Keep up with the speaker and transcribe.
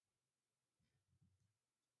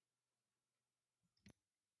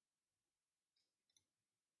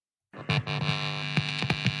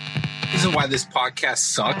reason why this podcast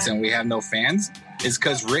sucks and we have no fans is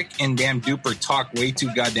because Rick and Damn Duper talk way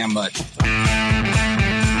too goddamn much.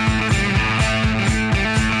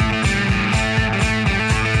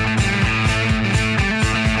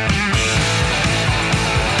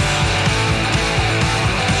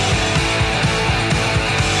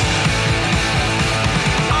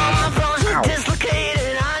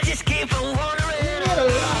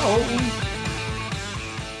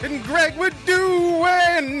 Greg would do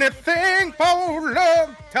anything for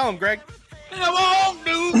love. Tell him, Greg. I won't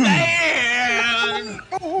do that.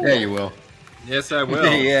 Yeah, you will. Yes, I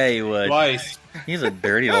will. Yeah, he would. Twice. He's a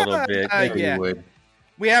dirty little bitch. Yeah. You would.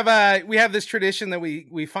 We have this tradition that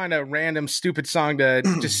we find a random stupid song to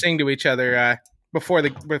just sing to each other before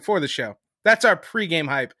the show. That's our pregame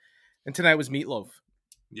hype. And tonight was Meatloaf.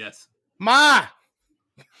 Yes. Ma!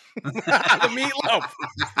 The Meatloaf.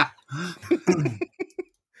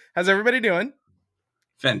 How's everybody doing?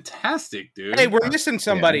 Fantastic, dude. Hey, we're missing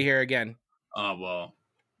somebody here again. Oh, well.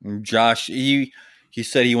 Josh, he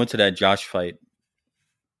said he went to that Josh fight.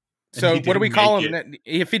 So what do we call him?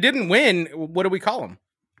 If he didn't win, what do we call him?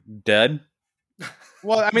 Dead?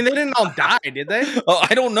 Well, I mean, they didn't all die, did they? Oh,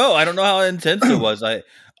 I don't know. I don't know how intense it was.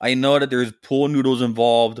 I know that there's pool noodles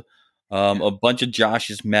involved. A bunch of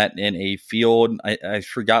Joshes met in a field. I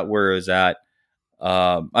forgot where it was at.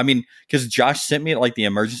 I mean, because Josh sent me like the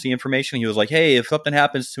emergency information. He was like, "Hey, if something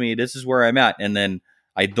happens to me, this is where I'm at." And then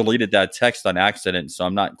I deleted that text on accident, so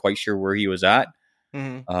I'm not quite sure where he was at.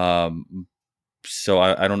 Mm-hmm. So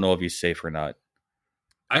I don't know if he's safe or not.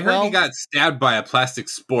 I heard he got stabbed by a plastic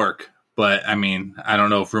spork, but I mean, I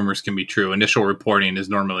don't know if rumors can be true. Initial reporting is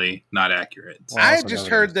normally not accurate. So. I just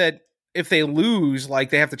heard that if they lose,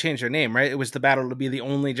 like they have to change their name, right? It was the battle to be the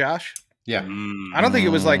only Josh. Yeah. I don't think it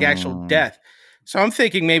was like actual death. So I'm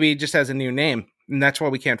thinking maybe he just has a new name, and that's why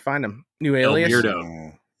we can't find him. New alias?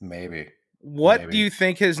 Weirdo. Maybe. What do you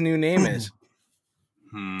think his new name is?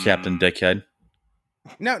 Captain Dickhead.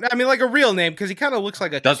 No, I mean like a real name, because he kind of looks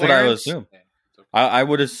like a That's Clarence. what I would assume. I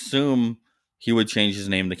would assume he would change his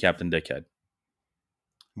name to Captain Dickhead.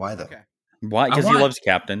 Why, though? Okay. Why? Because he loves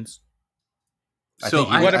captains. So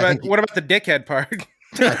what about the dickhead part?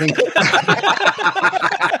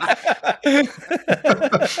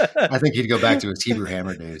 I think he'd go back to his Hebrew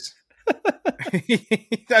Hammer days.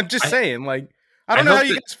 I'm just saying, like, I don't know how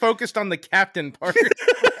you guys focused on the captain part.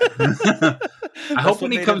 I hope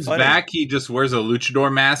when he comes back, he just wears a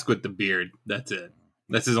luchador mask with the beard. That's it.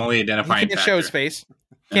 That's his only identifying He can't factor. show his face.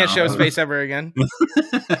 Can't show his face ever again.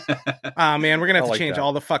 Oh, man, we're going to have to change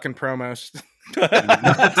all the fucking promos.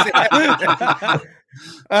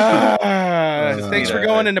 Thanks for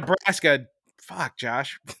going to Nebraska. Fuck,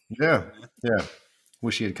 Josh. Yeah.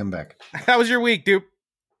 Wish he had come back. How was your week, dude?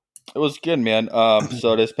 It was good, man.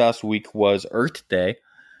 So this past week was Earth Day.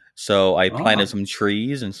 So I planted some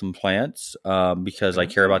trees and some plants because I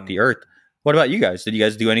care about the earth. What about you guys? Did you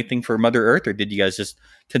guys do anything for Mother Earth, or did you guys just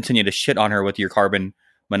continue to shit on her with your carbon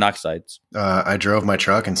monoxides? I drove my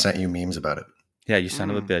truck and sent you memes about it. Yeah, you son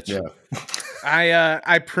of a bitch. Yeah.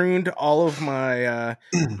 I pruned all of my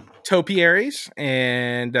topiaries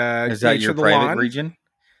and is that your private region?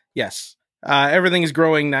 Yes. Everything is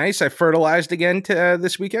growing nice. I fertilized again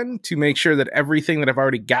this weekend to make sure that everything that I've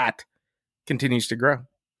already got continues to grow.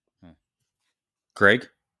 Greg?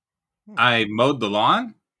 I mowed the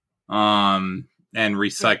lawn and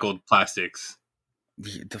recycled plastics.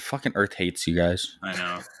 The fucking earth hates you guys. I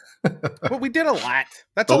know. But we did a lot.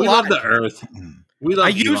 That's but a we lot. love the earth. We love I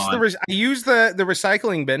use the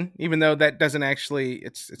recycling bin, even though that doesn't actually.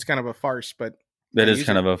 It's kind of a farce, but that is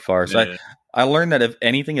kind of a farce. Yeah. I learned that if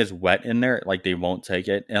anything is wet in there, like they won't take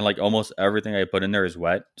it, and like almost everything I put in there is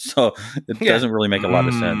wet, so it doesn't really make a lot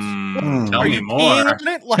of sense. Tell me more.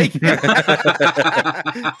 Like,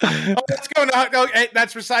 what's going on? Oh, hey,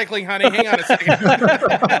 that's recycling, honey. Hang on a second.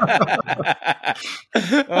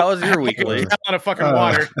 How was your week, Lee? On a fucking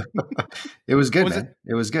water. It was good, man.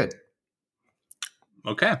 It was good.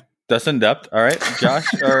 Okay. That's in depth. All right, Josh.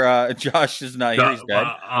 Or Josh is not here. He's dead.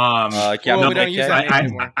 We don't use that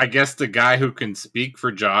anymore. I guess the guy who can speak for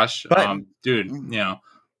Josh, dude, you know.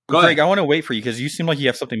 Go Greg, ahead. I want to wait for you because you seem like you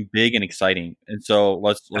have something big and exciting, and so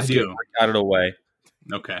let's get it out of the way.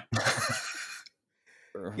 Okay.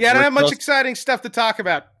 Yeah, I don't have much exciting stuff to talk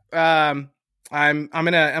about. I'm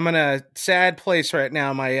in a sad place right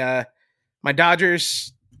now. My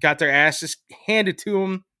Dodgers got their asses handed to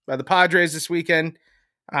them by the Padres this weekend.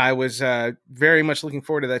 I was very much looking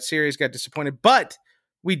forward to that series. Got disappointed, but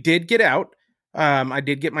we did get out. I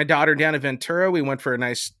did get my daughter down to Ventura. We went for a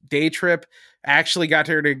nice day trip. Actually got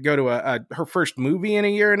her to go to her first movie in a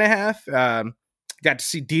year and a half. Got to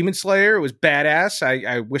see Demon Slayer. It was badass.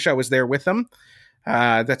 I wish I was there with them.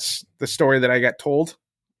 That's the story that I got told.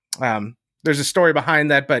 There's a story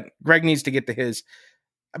behind that, but Greg needs to get to his.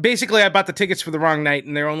 Basically, I bought the tickets for the wrong night,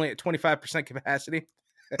 and they're only at 25% capacity.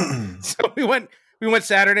 So we went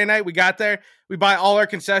Saturday night. We got there. We buy all our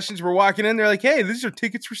concessions. We're walking in. They're like, "Hey, these are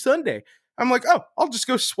tickets for Sunday." I'm like, "Oh, I'll just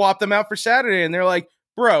go swap them out for Saturday." And they're like,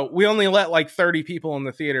 "Bro, we only let like 30 people in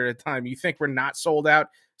the theater at a time. You think we're not sold out?"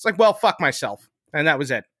 It's like, well, fuck myself. And that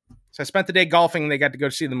was it. So I spent the day golfing, and they got to go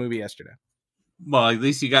see the movie yesterday. Well, at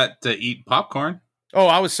least you got to eat popcorn. Oh,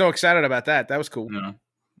 I was so excited about that. That was cool. No.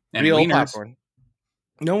 And real wieners. Popcorn.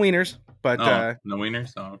 No wieners, but no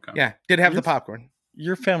wieners. Oh, okay. Yeah, did have the popcorn.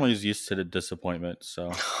 Your family's used to the disappointment,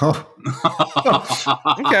 so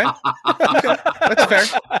okay, that's fair.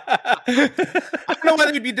 I don't know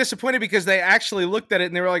why they'd be disappointed because they actually looked at it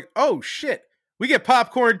and they were like, "Oh shit, we get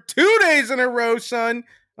popcorn 2 days in a row, son."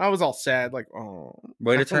 I was all sad, like, "Oh."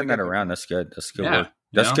 Way to turn that around. That's good. That's good work.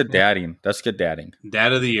 That's good dadding. That's good dadding.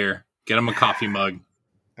 Dad of the year. Get him a coffee mug.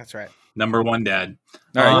 That's right. Number one dad.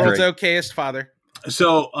 All right, world's okayest father.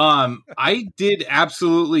 So I did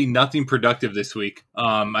absolutely nothing productive this week.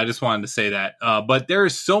 I just wanted to say that. But there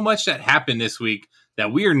is so much that happened this week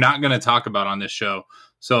that we are not going to talk about on this show.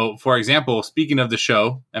 So, for example, speaking of the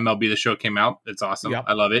show, MLB The Show came out. It's awesome. Yep.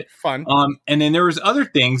 I love it. Fun. And then there was other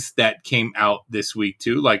things that came out this week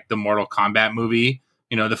too, like the Mortal Kombat movie,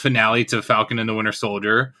 the finale to Falcon and the Winter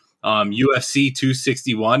Soldier, UFC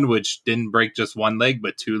 261, which didn't break just one leg,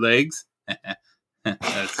 but two legs.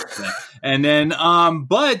 And then,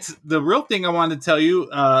 but the real thing I wanted to tell you,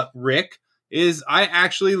 Rick, is I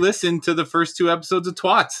actually listened to the first 2 episodes of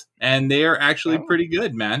Twats, and they are actually pretty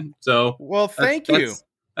good, man. So, well, thank you.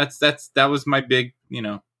 That was my big,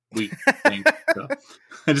 week thing. So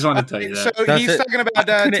I just wanted to tell you that. So he's talking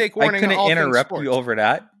about take warning. I couldn't interrupt you over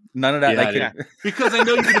that. None of that. Yeah, because I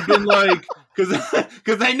know you'd have been like,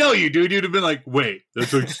 because I know you, dude. You'd have been like, wait,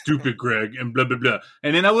 that's like stupid, Greg, and blah blah blah,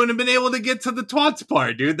 and then I wouldn't have been able to get to the Twats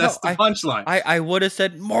part, dude. That's the punchline. I would have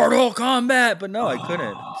said Mortal Kombat, but no, I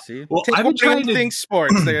couldn't. See, well, I've been trying to think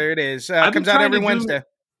sports. There it is. Comes out every Wednesday.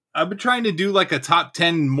 I've been trying to do like a top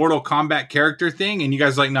 10 Mortal Kombat character thing, and you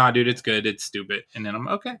guys are like, nah, dude, it's good, it's stupid, and then I'm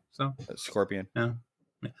okay. So Scorpion. Yeah.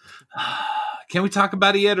 Can we talk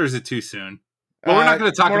about it yet, or is it too soon? Well, we're not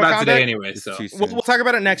going to talk about it today anyway, so we'll talk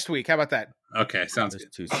about it next week. How about that? Okay, sounds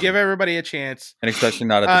good. Give everybody a chance, and especially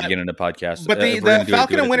not at the beginning of the podcast. But the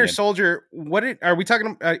Falcon and Winter Soldier. Are we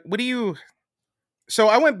talking? What do you? So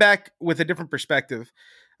I went back with a different perspective,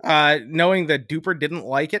 knowing that Duper didn't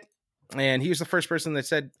like it, and he was the first person that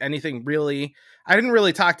said anything really. I didn't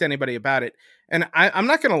really talk to anybody about it, and I'm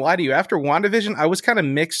not going to lie to you. After WandaVision, I was kind of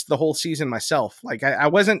mixed the whole season myself. Like I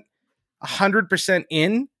wasn't 100%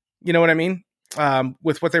 in. You know what I mean?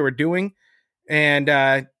 With what they were doing, and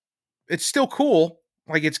it's still cool,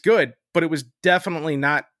 like it's good, but it was definitely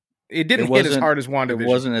not. It didn't hit as hard as WandaVision. It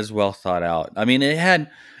wasn't as well thought out. I mean, it had.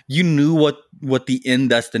 You knew what the end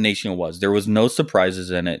destination was. There was no surprises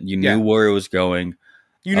in it. You knew where it was going.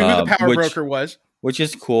 You knew who the power broker was, which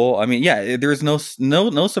is cool. I mean, yeah, there was no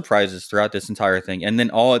surprises throughout this entire thing, and then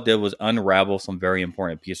all it did was unravel some very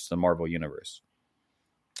important pieces of the Marvel universe.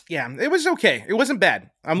 Yeah, it was okay. It wasn't bad.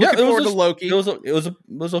 I'm looking forward to Loki. It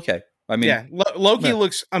was okay. I mean, yeah, Loki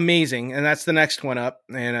looks amazing, and that's the next one up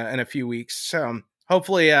in a few weeks. So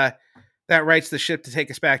hopefully that rights the ship to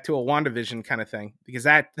take us back to a WandaVision kind of thing, because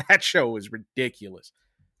that show was ridiculous.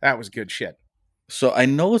 That was good shit. So I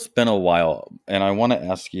know it's been a while, and I want to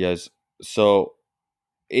ask you guys. So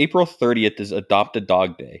April 30th is Adopt a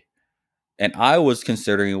Dog Day, and I was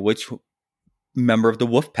considering which member of the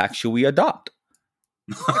wolf pack should we adopt.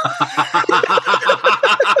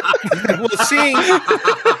 Well, seeing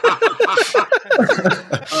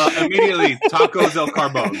immediately tacos El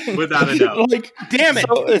Carbone, without a doubt. Like, damn it!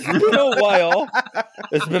 So it's been a while.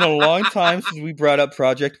 It's been a long time since we brought up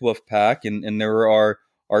Project Wolfpack, and there were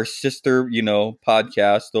our sister,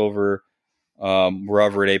 podcast over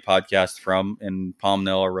wherever they podcast from in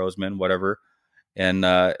Palmdale or Roseman, whatever. And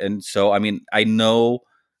so I mean, I know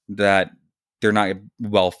that they're not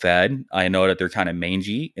well fed. I know that they're kind of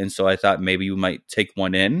mangy. And so I thought maybe you might take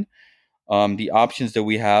one in. The options that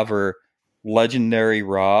we have are Legendary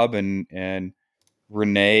Rob and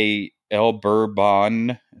Renee El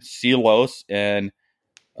Bourbon, Silos, and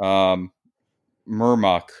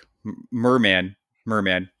Merman.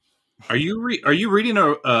 Are you reading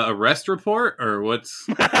a arrest report or what's?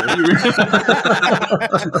 What are you reading?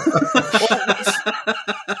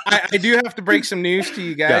 I do have to break some news to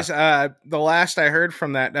you guys. Yeah. The last I heard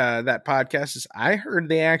from that podcast is I heard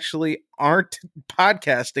they actually aren't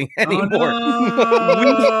podcasting anymore.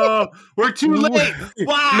 Oh, no. We're too late.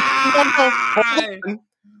 Why?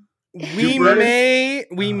 We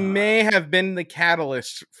may have been the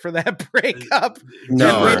catalyst for that breakup.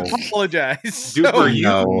 No, and we apologize. Duper,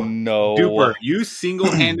 Duper, you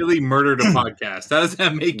single-handedly murdered a podcast. How does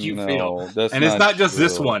that make you feel? And it's not just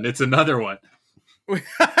this one; it's another one.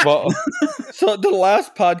 Well, so the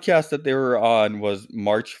last podcast that they were on was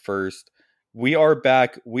March 1st. We are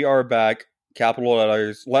back. We are back. Capital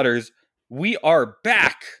letters. We are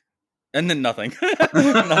back. And then nothing.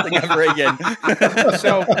 Nothing ever again.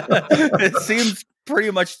 So it seems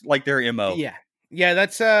pretty much like their MO. Yeah,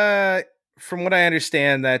 that's from what I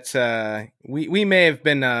understand, that's we may have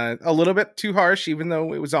been a little bit too harsh, even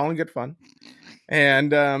though it was all in good fun.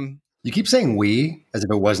 And you keep saying we as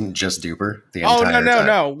if it wasn't just Duper the entire time.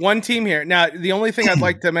 No. One team here. Now, the only thing I'd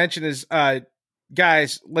like to mention is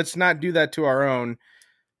guys, let's not do that to our own.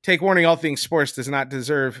 Take warning, all things sports does not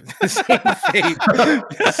deserve the same fate.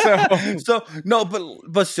 So no,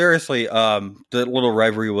 but seriously, the little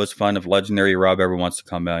rivalry was fun. If legendary Rob ever wants to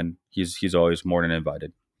come in, he's always more than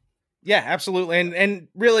invited. Yeah, absolutely, and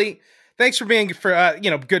really, thanks for being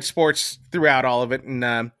good sports throughout all of it,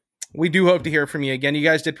 and we do hope to hear from you again. You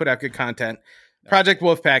guys did put out good content. Project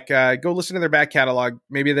Wolfpack, go listen to their back catalog.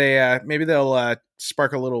 Maybe they'll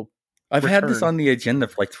spark a little. I've had this on the agenda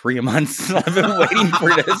for like 3 months. I've been waiting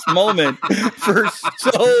for this moment for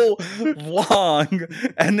so long,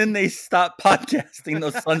 and then they stopped podcasting.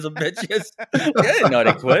 Those sons of bitches. I didn't know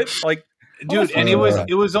they quit. Like, dude, and it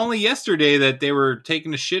was only yesterday that they were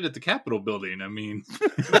taking a shit at the Capitol building. I mean,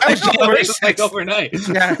 it was like overnight.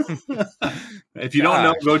 Yeah. If you don't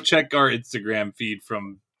know, go check our Instagram feed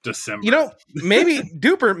from December. Maybe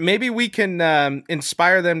Duper, maybe we can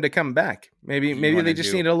inspire them to come back. Maybe they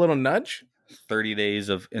just need a little nudge. 30 days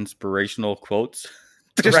of inspirational quotes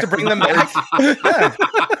just to bring them back. Yeah.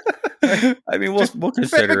 I mean, we'll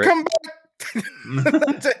consider it. Come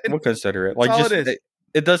back. We'll consider it. Like, just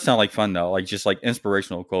it does sound like fun though. Like, just like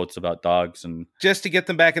inspirational quotes about dogs and just to get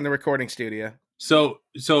them back in the recording studio. So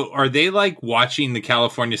are they like watching the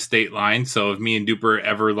California state line? So if me and Duper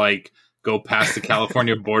ever like go past the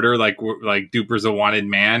California border, like Duper's a wanted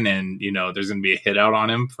man, and there's going to be a hit out on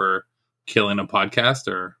him for killing a podcast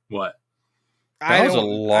or what? That was a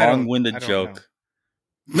long-winded joke.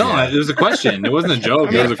 No, it was a question. It wasn't a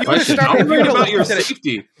joke. It was a question. I'm worried about your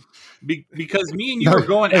safety because me and you are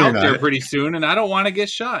going out there pretty soon, and I don't want to get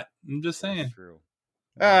shot. I'm just saying. True.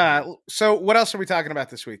 So what else are we talking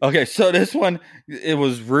about this week? Okay, so this one, it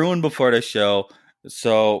was ruined before the show.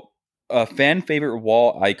 So a fan favorite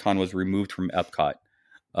wall icon was removed from Epcot.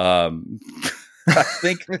 I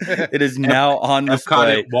think it is now on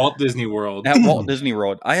display at Walt Disney World. At Walt Disney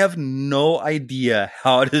World. I have no idea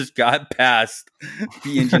how this got past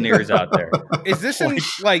the engineers out there. Is this in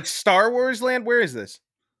like Star Wars land? Where is this?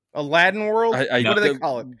 Aladdin World? What do they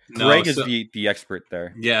call it? Greg is the expert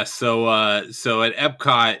there. Yeah. So at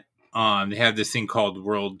Epcot, they have this thing called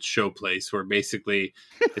World Showplace, where basically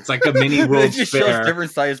it's like a mini World Fair. Shows different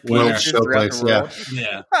size World Showplace,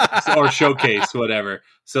 yeah, or showcase, whatever.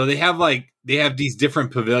 So they have these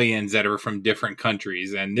different pavilions that are from different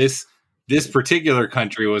countries, and this particular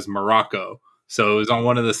country was Morocco. So it was on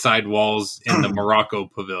one of the side walls in the Morocco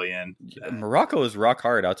pavilion. Morocco is rock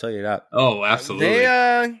hard, I'll tell you that. Oh, absolutely.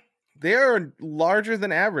 They are larger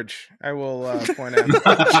than average, I will point out.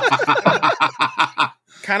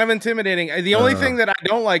 Kind of intimidating. The only thing that I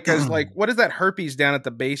don't like is what is that herpes down at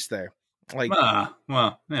the base there? Like,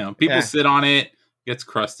 people sit on it, gets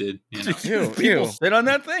crusted. People sit on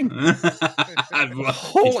that thing.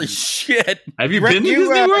 Holy shit! Have you been to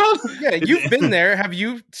Disney World? Yeah, you've been there. Have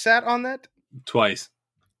you sat on that? Twice.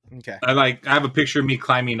 Okay. I have a picture of me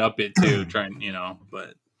climbing up it too, trying,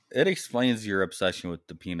 but it explains your obsession with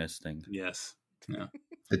the penis thing. Yes. Yeah.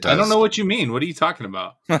 It does. I don't know what you mean. What are you talking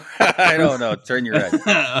about? I don't know. Turn your head.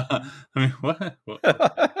 I mean, what?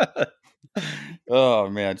 Oh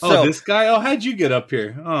man. So this guy. Oh, how'd you get up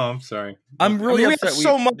here? Oh, I'm sorry. I'm really upset.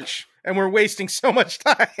 So much, and we're wasting so much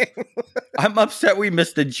time. I'm upset we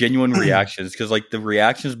missed the genuine reactions because, the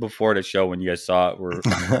reactions before the show when you guys saw it were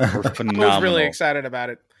phenomenal. I was really excited about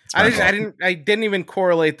it. I didn't even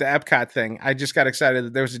correlate the Epcot thing. I just got excited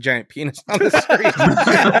that there was a giant penis on the screen.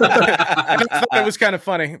 I just thought it was kind of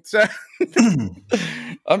funny. So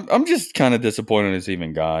I'm just kind of disappointed it's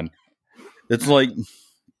even gone. It's like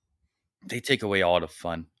they take away all the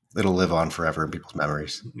fun. It'll live on forever in people's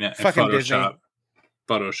memories. Yeah, Fucking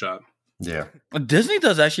Photoshop. Yeah. Disney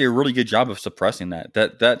does actually a really good job of suppressing that.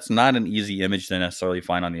 That's not an easy image to necessarily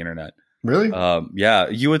find on the internet. Really? Yeah,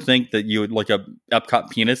 you would think that you would look up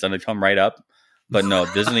Epcot penis and it'd come right up, but no,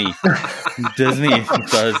 Disney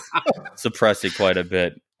does suppress it quite a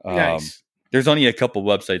bit. Nice. There's only a couple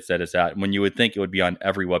websites that it's at when you would think it would be on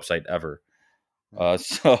every website ever.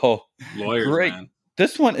 So Lawyers, great. man.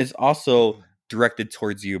 This one is also directed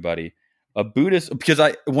towards you, buddy. A Buddhist, because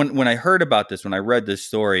when I heard about this, when I read this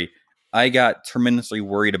story, I got tremendously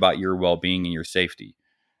worried about your well-being and your safety.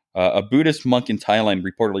 A Buddhist monk in Thailand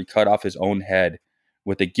reportedly cut off his own head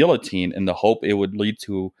with a guillotine in the hope it would lead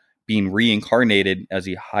to being reincarnated as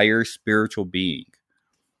a higher spiritual being.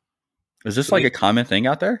 Is this like a common thing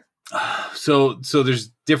out there? So there's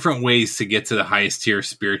different ways to get to the highest tier of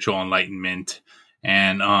spiritual enlightenment,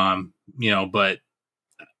 and but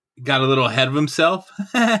got a little ahead of himself.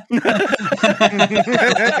 Dude,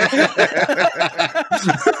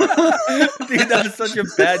 that was such a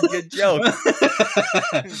bad good joke.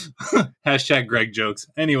 Hashtag Greg jokes.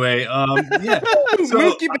 Anyway, yeah. So,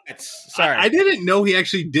 Mookie Betts. Sorry. I didn't know he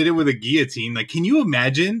actually did it with a guillotine. Like, can you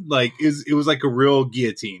imagine? Like, it was like a real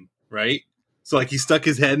guillotine, right? So like he stuck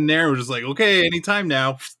his head in there and was just like, okay, anytime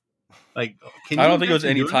now. Like, I don't think it was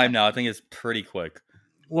any time now. I think it's pretty quick.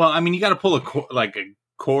 Well, I mean, you got to pull a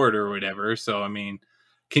cord or whatever. So, I mean,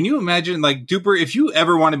 can you imagine, like, Duper, if you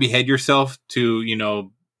ever want to behead yourself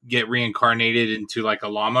to, get reincarnated into like a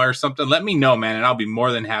llama or something, let me know, man, and I'll be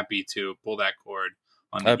more than happy to pull that cord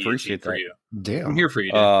on the I appreciate for that. you. Damn. I'm here for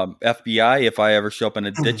you. FBI, if I ever show up in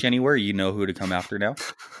a ditch anywhere, you know who to come after now.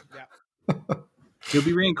 You'll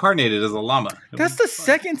be reincarnated as a llama. That's the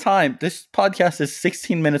second time. This podcast is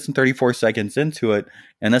 16 minutes and 34 seconds into it,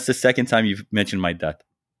 and that's the second time you've mentioned my death.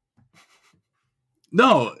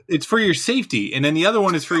 No, it's for your safety, and then the other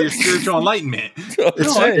one is for your spiritual enlightenment.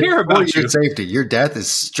 It's I care about your you. safety. Your death is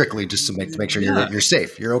strictly just to make sure you're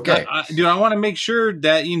safe. You're okay. Dude, I want to make sure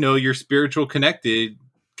that your spiritual connection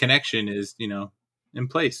is in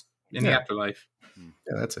place in the afterlife.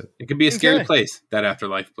 Yeah, that's it. It could be a scary place, that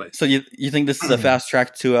afterlife place. So you think this is a fast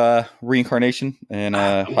track to reincarnation and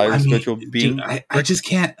higher spiritual being? Dude, I just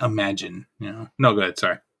can't imagine. No, go ahead.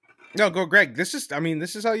 Sorry. No, go, Greg. This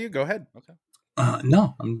is how you go ahead. Okay.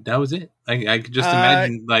 No, that was it. I could just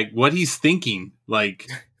imagine like what he's thinking, like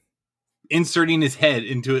inserting his head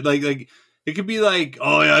into it. Like it could be like,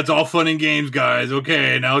 oh yeah, it's all fun and games, guys.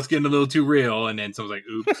 Okay, now it's getting a little too real, and then someone's like,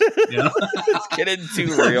 oops, it's getting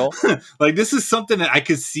too real. Like this is something that I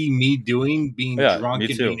could see me doing, being drunk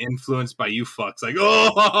and being influenced by you fucks. Like,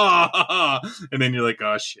 oh, and then you're like,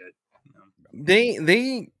 oh shit.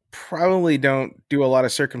 They probably don't do a lot of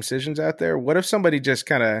circumcisions out there. What if somebody just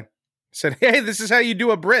kind of said, hey, this is how you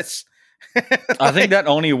do a bris? I think that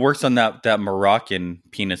only works on that Moroccan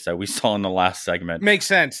penis that we saw in the last segment. Makes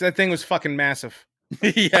sense. That thing was fucking massive.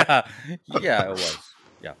 yeah, it was.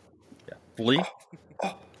 Yeah. Lee?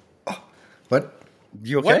 What?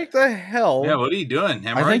 You okay? What the hell? Yeah, what are you doing?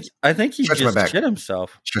 I think he Stretch my back. just shit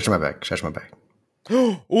himself. Stretch my back.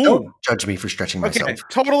 Ooh. Don't judge me for stretching myself. Okay,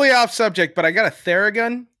 totally off subject, but I got a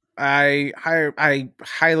Theragun. I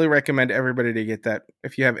highly recommend everybody to get that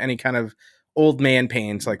if you have any kind of old man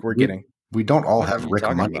pains like we're getting. We don't all What have are you Rick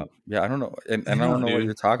talking money. about? Yeah, I don't know. And I don't know what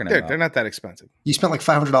you're talking Dude, about. they're not that expensive. You spent like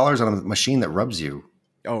 $500 on a machine that rubs you.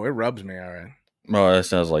 Oh, it rubs me, all right. No, that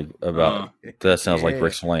sounds like like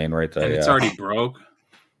Rick Slane right there. And it's already broke.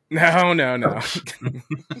 No.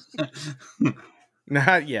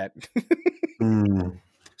 Not yet.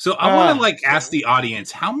 So I want to ask the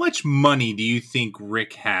audience, how much money do you think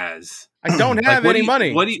Rick has? I don't have any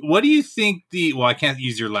money. What do you think I can't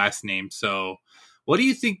use your last name, so what do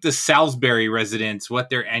you think the Salisbury residents,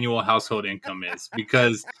 what their annual household income is?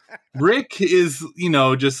 Because Rick is,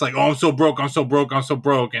 just like, oh, I'm so broke.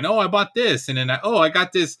 And I bought this. And then I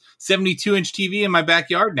got this 72-inch TV in my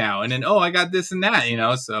backyard now. And then, I got this and that,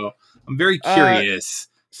 So I'm very curious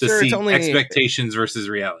to see expectations versus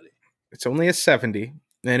reality. It's only a 70,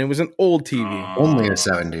 and it was an old TV. Only a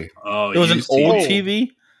 70. Oh, it was an old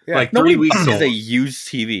TV? Yeah. Like 3 weeks old. It's a used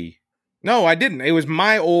TV. No, I didn't. It was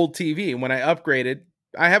my old TV. When I upgraded,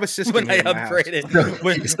 I have a system. When I upgraded,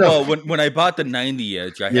 when I bought the 90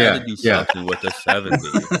 inch, I had to do something with the 70.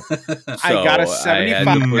 So I got a 75.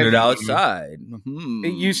 I had to put it outside.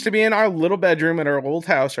 It used to be in our little bedroom at our old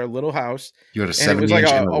house, our little house. You had a 70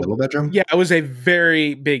 inch in a little bedroom? Yeah, it was a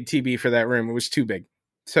very big TV for that room. It was too big.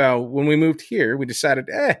 So when we moved here, we decided,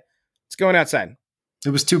 it's going outside.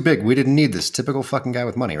 It was too big. We didn't need this. Typical fucking guy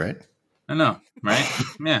with money, right? I know, right?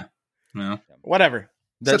 Yeah. No. Whatever.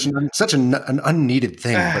 Such an unneeded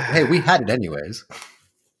thing, but hey, we had it anyways.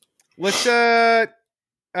 let's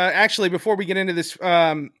actually, before we get into this,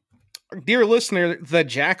 dear listener, the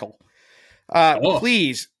Jackal,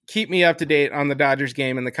 please keep me up to date on the Dodgers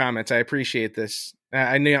game in the comments. I appreciate this.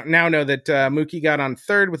 I now know that Mookie got on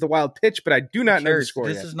third with a wild pitch, but I do not know the score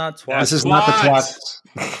This yet. is not twat. This is not the twat.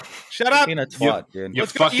 Shut up. Being a twat, dude. You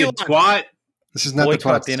Let's go to fucking Elon. twat. This is not the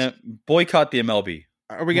twat. Boycott the MLB.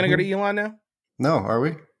 Are we going to go to Elon now? No, are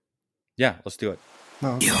we? Yeah, let's do it.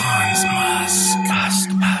 No. Elon's Musk.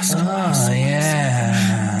 Oh,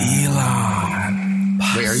 yeah. Elon.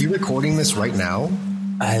 Wait, are you recording this right now?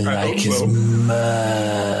 I like his musk.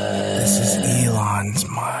 This is Elon's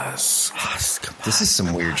Musk. This is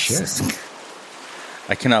some weird shit.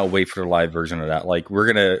 I cannot wait for the live version of that. Like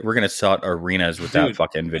we're gonna sell out arenas with that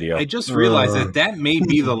fucking video. I just realized that may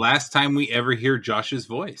be the last time we ever hear Josh's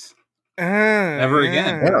voice. Ever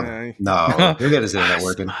again. Yeah. No, he'll get his internet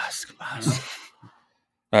working. All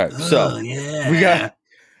right, so we got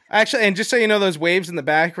actually, and just so you know, those waves in the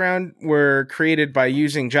background were created by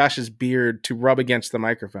using Josh's beard to rub against the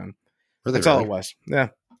microphone. Really, That's all it was. Yeah,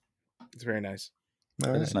 it's very nice.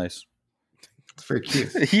 All right. It's nice. It's very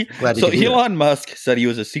cute. So Elon Musk said he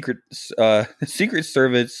was a Secret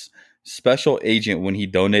Service special agent when he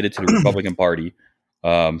donated to the Republican Party.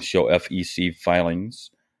 Show FEC filings.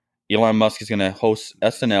 Elon Musk is going to host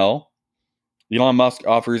SNL. Elon Musk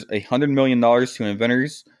offers $100 million to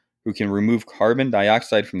inventors who can remove carbon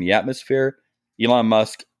dioxide from the atmosphere. Elon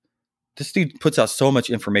Musk, this dude puts out so much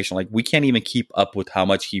information. Like, we can't even keep up with how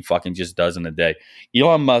much he fucking just does in a day.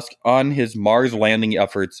 Elon Musk, on his Mars landing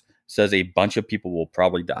efforts, says a bunch of people will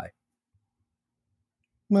probably die.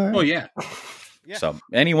 Oh, yeah. So,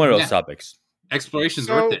 any one of those topics. Exploration's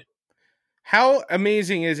worth it. How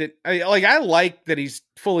amazing is it? I like that he's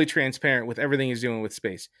fully transparent with everything he's doing with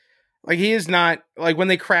space. Like, he is not, like, when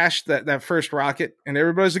they crashed that first rocket and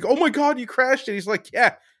everybody's like, oh my God, you crashed it. He's like,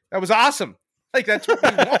 yeah, that was awesome. Like, that's what we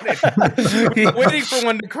wanted. Waiting for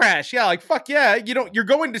one to crash. Yeah, like, fuck yeah, you're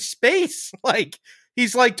going to space. Like,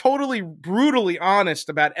 he's like totally brutally honest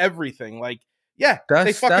about everything. Like, yeah,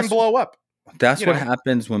 they fucking blow up. That's what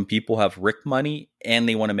happens when people have Rick money and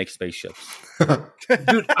they want to make spaceships.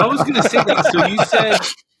 Dude, I was gonna say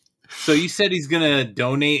that. So you said he's gonna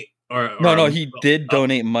donate No, he did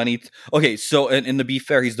donate money. Okay, so and to be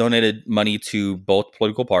fair, he's donated money to both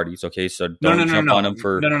political parties. Okay, so don't jump on him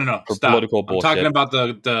for political bullshit. I'm talking about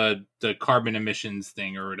the carbon emissions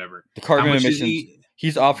thing or whatever. The carbon emissions.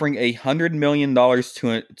 He's offering $100 million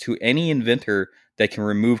to any inventor that can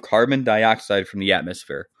remove carbon dioxide from the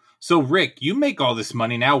atmosphere. So, Rick, you make all this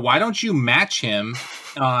money now. Why don't you match him?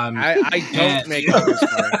 I don't make all this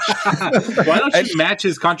money. Why don't you match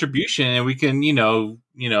his contribution, and we can, I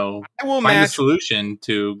will find a solution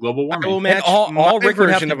to global warming. I will match all Rick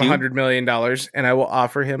version of $100 million, and I will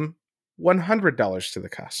offer him $100 to the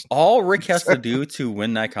cost. All Rick has to do to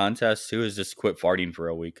win that contest too is just quit farting for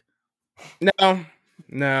a week. No,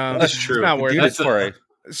 that's true. It's not worth it.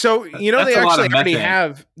 So, they actually already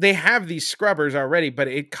have these scrubbers already, but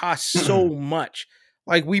it costs so much.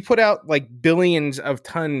 Like, we put out like billions of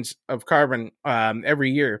tons of carbon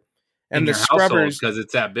every year, and the scrubbers, because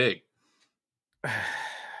it's that big.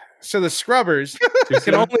 So the scrubbers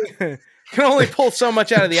can only pull so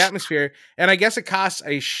much out of the atmosphere, and I guess it costs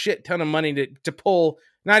a shit ton of money to pull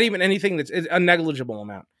not even anything that's a negligible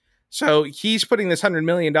amount. So he's putting this $100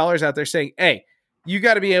 million out there saying, hey, you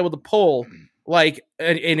got to be able to pull like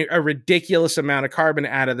a ridiculous amount of carbon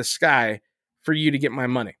out of the sky for you to get my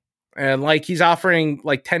money. And like, he's offering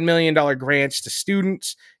like $10 million grants to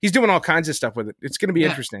students. He's doing all kinds of stuff with it. It's going to be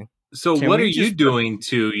interesting. So what are you doing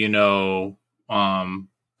to, to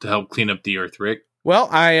help clean up the earth, Rick? Well,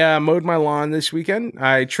 I mowed my lawn this weekend.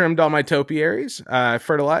 I trimmed all my topiaries,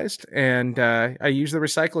 fertilized, and I used the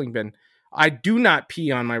recycling bin. I do not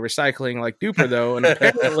pee on my recycling like Duper, though, and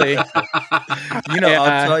apparently,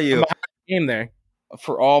 I'll tell you, game there.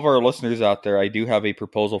 For all of our listeners out there, I do have a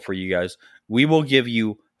proposal for you guys. We will give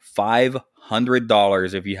you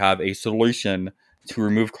 $500 if you have a solution to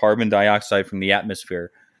remove carbon dioxide from the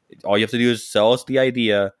atmosphere. All you have to do is sell us the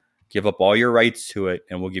idea, give up all your rights to it,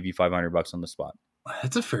 and we'll give you $500 on the spot.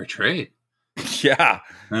 That's a fair trade. Yeah.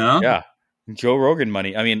 Yeah. Joe Rogan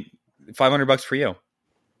money. I mean, $500 for you.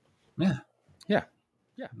 Yeah.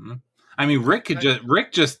 Mm-hmm. I mean, Rick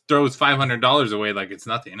just throws $500 away like it's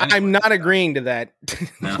nothing. Anyway. I'm not agreeing to that.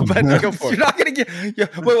 No. But go for it. You're not going to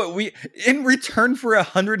get. Wait. In return for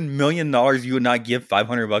 $100 million, you would not give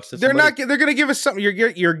 $500 to somebody? They're going to give us something.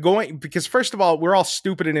 You're going, because first of all, we're all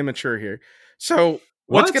stupid and immature here. So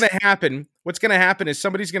What's going to happen? What's going to happen is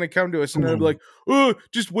somebody's going to come to us and they'll be like, "Oh,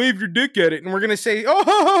 just wave your dick at it," and we're going to say,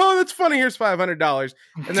 "Oh, that's funny. Here's $500,"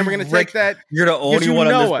 and then we're going to take that. You're the only one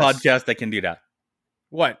on this podcast that can do that.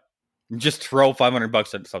 What? Just throw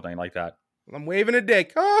 $500 at something like that. I'm waving a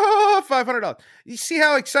dick. Oh, $500. You see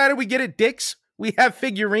how excited we get at dicks? We have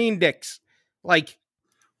figurine dicks. Like,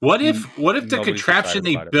 what if the contraption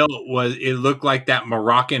they built it looked like that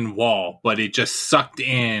Moroccan wall, but it just sucked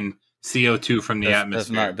in CO2 from the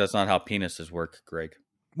atmosphere? That's not how penises work, Greg.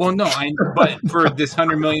 Well, no, but for this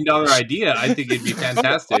 $100 million idea, I think it'd be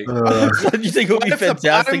fantastic. You think it would be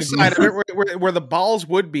fantastic? The side of it, where the balls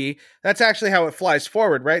would be, that's actually how it flies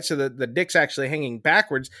forward, right? So the dick's actually hanging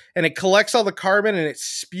backwards, and it collects all the carbon and it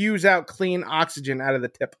spews out clean oxygen out of the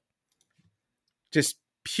tip. Just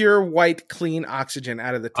pure white, clean oxygen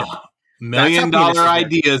out of the tip. $1 million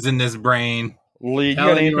ideas in this brain. Lee, you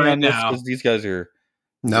got anything on this? Because these guys are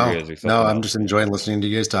no. I'm just enjoying listening to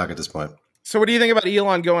you guys talk at this point. So what do you think about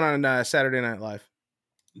Elon going on Saturday Night Live?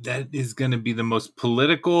 That is going to be the most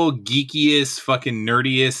political, geekiest, fucking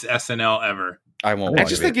nerdiest SNL ever. I won't. I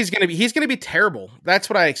just think he's going to be terrible. That's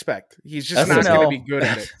what I expect. He's just not going to be good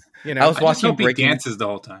at it. You know, I was watching Breaking dances the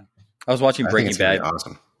whole time. I was watching Breaking Bad.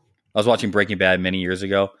 Awesome. I was watching Breaking Bad many years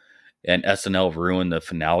ago, and SNL ruined the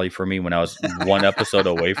finale for me when I was one episode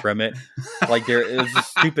away from it. Like it was a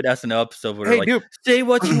stupid SNL episode where they're like, "Say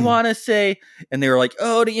what you want to say," and they were like,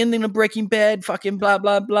 "Oh, the ending of Breaking Bad, fucking blah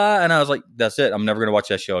blah blah," and I was like, "That's it. I'm never gonna watch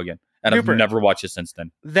that show again," and I've never watched it since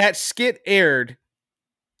then. That skit aired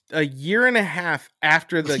a year and a half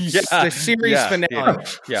after the series finale.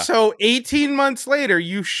 Yeah. So 18 months later,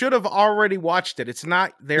 you should have already watched it. It's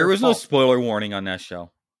not their There was fault. no spoiler warning on that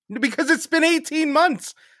show. Because it's been 18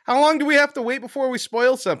 months. How long do we have to wait before we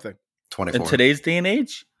spoil something? 24. In today's day and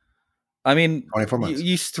age? I mean, 24 months.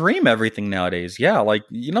 You stream everything nowadays. Yeah, like,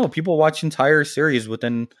 people watch entire series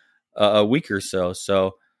within a week or so.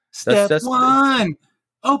 So Step one,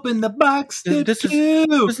 open the box. Step this two,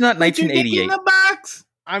 is not 1988. In the box.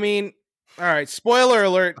 I mean, all right, spoiler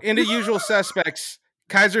alert. Into Usual Suspects,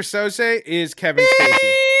 Kaiser Sose is Kevin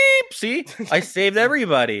Spacey. See? I saved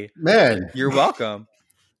everybody. Man. You're welcome.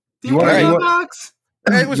 You want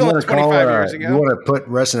It was only 25 years ago. You want to put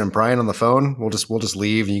Reston and Brian on the phone? We'll just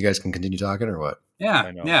leave and you guys can continue talking, or what? Yeah,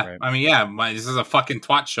 I know, yeah. right? I mean, this is a fucking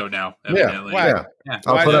twat show now. Evidently. Yeah.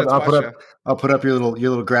 I'll put up your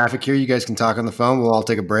little graphic here. You guys can talk on the phone. We'll all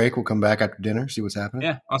take a break. We'll come back after dinner, see what's happening.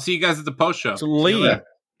 Yeah, I'll see you guys at the post show. So Lee,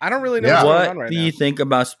 I don't really know what's going on right now. What do you think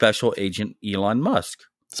about Special Agent Elon Musk?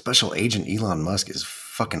 Special Agent Elon Musk is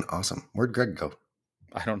fucking awesome. Where'd Greg go?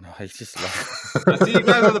 I don't know. I just left. I'll see you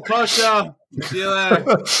guys at the post show. See you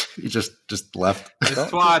later. He just left. It's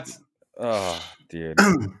twats. Oh, dude.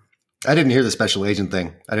 I didn't hear the special agent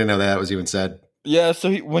thing. I didn't know that was even said. Yeah,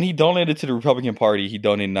 so when he donated to the Republican Party, he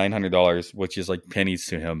donated $900, which is like pennies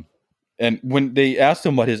to him. And when they asked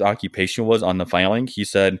him what his occupation was on the filing, he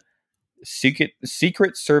said, Secret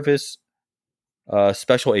Service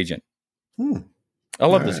Special Agent. I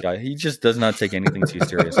love this guy. He just does not take anything too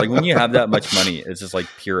serious. Like when you have that much money, it's just like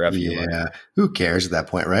pure F humor. Yeah. Who cares at that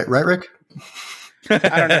point, right? Right, Rick? I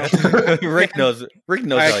don't know. Rick knows I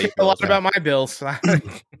how he care a lot about my bills.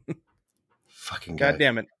 Fucking guy. God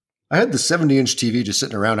damn it. I had the 70-inch TV just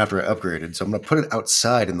sitting around after I upgraded, so I'm going to put it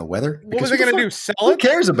outside in the weather. What was I going to do? Sell it? Who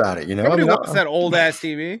cares about it? Nobody wants that old-ass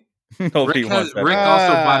TV. Nobody wants that. Rick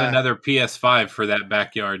also bought another PS5 for that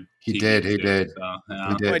backyard. He TV did. He did. No,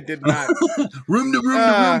 I did not. room to room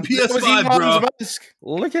PS5, bro.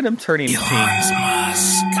 Look at him turning pink.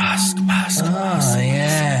 Musk. Oh,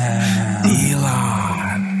 yeah.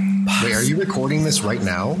 Elon. Wait, are you recording this right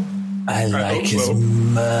now? I like his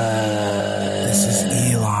musk. This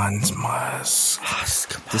is Elon's musk.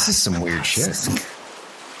 This is some weird shit.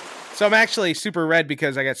 So I'm actually super red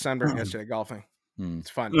because I got sunburned yesterday golfing. It's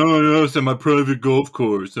fun. Oh, no, it's at my private golf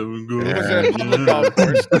course. I would go. It was a public golf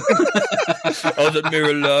course. I was at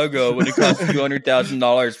Mar-a-Lago when it cost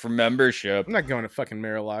 $200,000 for membership. I'm not going to fucking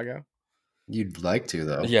Mar-a-Lago. You'd like to,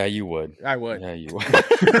 though. Yeah, you would. I would. Yeah, you would.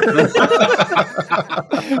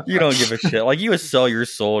 You don't give a shit. Like, you would sell your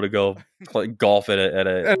soul to go play golf at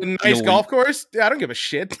a nice golf course? I don't give a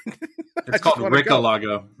shit. It's called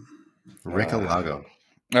Rick-a-Lago. Rick-a-Lago.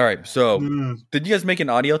 All right, so did you guys make an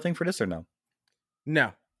audio thing for this or no?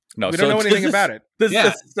 No. No, we don't know anything about it. This is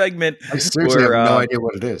a segment. I seriously have no idea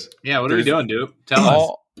what it is. Yeah, what are we doing, dude? Tell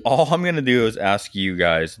us. All I'm going to do is ask you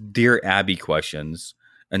guys Dear Abby questions,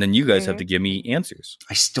 and then you guys have to give me answers.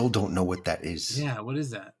 I still don't know what that is. Yeah, what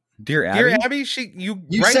is that? Dear Abby? Dear Abby, you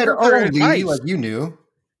said, oh, Lee, like you knew.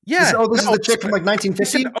 Yeah. This is the chick from like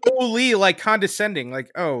 1950? You said, oh, Lee, like condescending.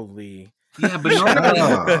 Like, oh, Lee. Yeah, but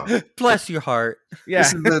normally, bless your heart. Yeah.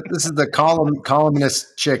 This is the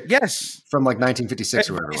columnist chick. Yes. From like 1956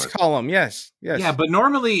 or whatever it was. Column. Yes. Yeah, but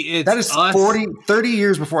normally it's that is us 30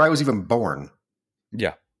 years before I was even born.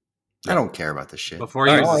 Yeah. I don't care about this shit. Before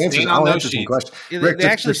you staying on those sheets. Rick, they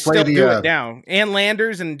actually still do it now. Ann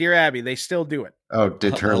Landers and Dear Abby, they still do it. Oh,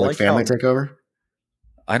 did her family take over?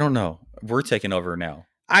 I don't know. We're taking over now.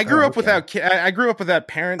 I grew up without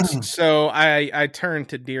parents, so I turned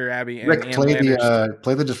to Dear Abby and Rick, Ann play Landers.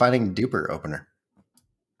 play the Defining Duper opener.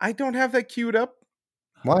 I don't have that queued up.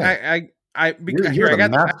 Why? You're the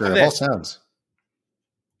master of all sounds.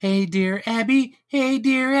 Hey, Dear Abby. Hey,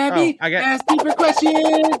 Dear Abby. I got ask deeper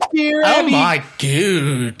questions, Dear Abby. Oh my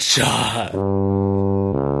good. That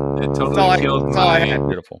totally killed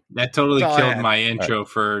Beautiful. That totally killed my intro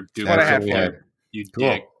for Duper. What I have here. You cool.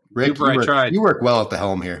 dick. Rick, Duper, I tried. You work well at the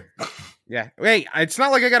helm here. Yeah. Hey, it's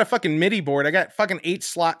not like I got a fucking MIDI board. I got fucking 8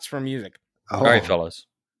 slots for music. Oh. All right, fellas.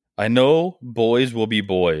 I know boys will be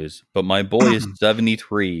boys, but my boy is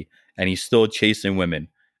 73 and he's still chasing women.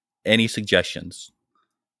 Any suggestions?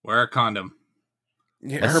 Wear a condom.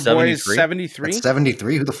 Yeah, her boy is 73?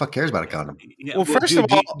 73? Who the fuck cares about a condom? Yeah, well, first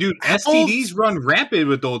of all, dude, STDs run rampant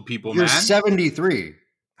with old people, You're man. 73.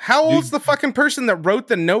 How old's the fucking person that wrote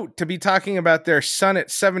the note to be talking about their son at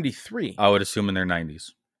 73? I would assume in their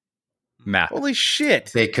 90s. Math. Holy shit.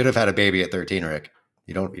 They could have had a baby at 13, Rick.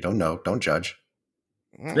 You don't know. Don't judge.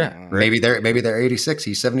 Yeah. Maybe they're 86.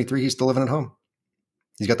 He's 73. He's still living at home.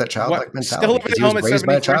 He's got that childlike mentality. Still living at home at 73?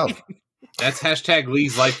 By a child. That's hashtag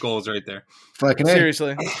Lee's life goals right there. Fucking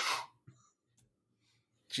seriously.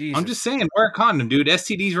 Jesus. I'm just saying, wear a condom, dude.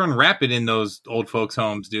 STDs run rapid in those old folks'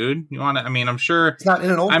 homes, dude. You want to? I mean, I'm sure it's not in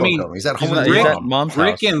an old folks' home. He's at home with his mom's house.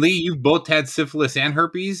 Rick and Lee, you've both had syphilis and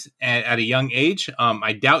herpes at a young age.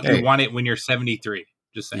 I doubt you want it when you're 73.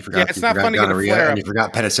 Just saying. It's not fun to get a flare up. And you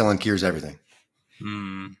forgot penicillin cures everything.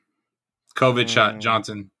 COVID shot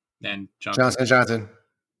Johnson and Johnson.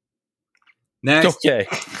 Next. Okay.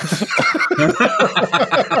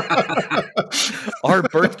 Are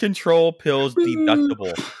birth control pills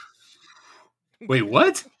deductible? Wait,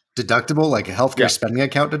 what? Deductible? Like a healthcare spending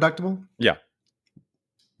account deductible? Yeah.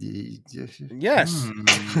 Yes.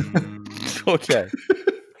 Okay.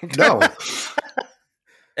 No.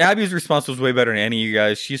 Abby's response was way better than any of you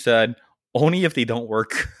guys. She said, only if they don't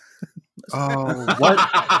work. Oh, what?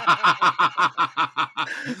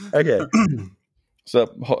 Okay. So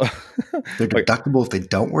they're deductible if they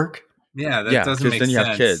don't work? Yeah, that doesn't make sense. Then you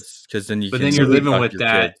have kids. But then you're living with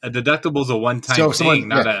that. A deductible is a one-time thing,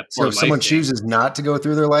 not a So if someone chooses not to go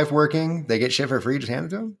through their life working, they get shit for free, just hand it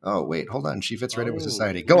to them? Oh, wait, hold on. She fits right in with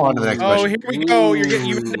society. Go on to the next question. Oh, here we go.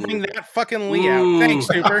 You're getting that fucking Lee out. Thanks,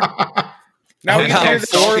 Super. Now we about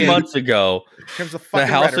 4 months ago, the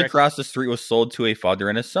house across the street was sold to a father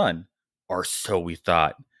and a son. Or so we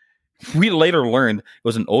thought. We later learned it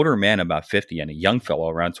was an older man about 50 and a young fellow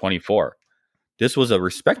around 24. This was a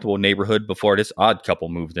respectable neighborhood before this odd couple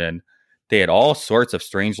moved in. They had all sorts of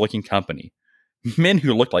strange-looking company. Men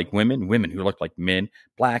who looked like women, women who looked like men,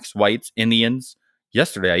 blacks, whites, Indians.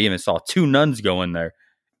 Yesterday, I even saw 2 nuns go in there.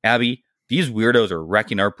 Abby, these weirdos are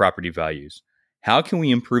wrecking our property values. How can we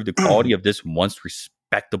improve the quality of this once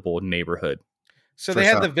respectable neighborhood? So they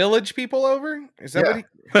had the village people over? Is that what he...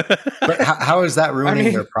 But how is that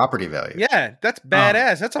ruining their property value? Yeah, that's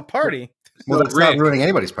badass. That's a party. Well, that's not ruining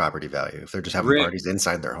anybody's property value if they're just having parties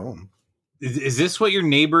inside their home. Is this what your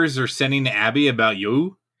neighbors are sending to Abby about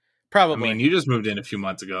you? Probably. I mean, you just moved in a few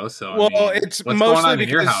months ago, so it's what's mostly going on because in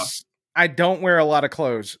your house? I don't wear a lot of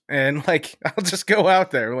clothes, and I'll just go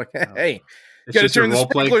out there like, hey. It's just a role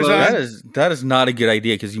play clothes. That is not a good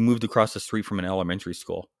idea because you moved across the street from an elementary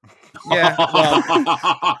school. Yeah, well,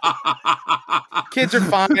 kids are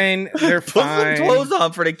fine. They're fine. Put some clothes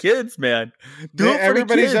on for the kids, man.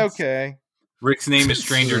 Everybody's okay. Rick's name is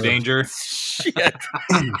Stranger Danger. Shit.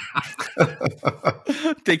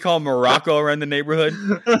 They call Morocco around the neighborhood.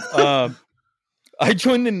 I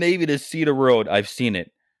joined the Navy to see the road. I've seen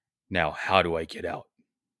it. Now, how do I get out?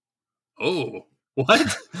 Oh,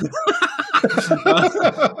 what?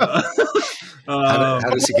 How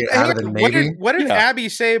does he get out of the Navy? What did Abby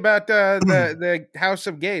say about the House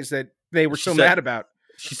of Gays that they were mad about?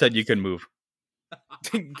 She said you can move.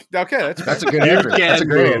 Okay, that's a good answer. That's a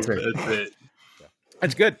great answer. That's it.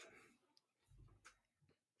 That's good.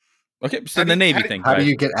 Okay, so the Navy thing. How do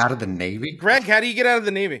you get out of the Navy? Greg, how do you get out of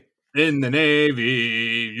the Navy? In the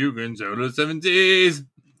Navy, you can sail to the 7 seas.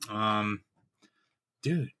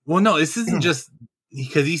 Dude. Well, no, this isn't just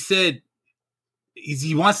because he said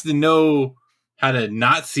he wants to know how to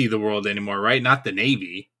not see the world anymore, right? Not the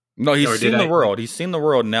Navy. No, he's seen the world. He's seen the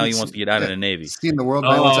world, and now he wants to get out of the Navy. Seen the world.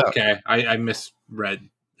 Oh, okay. I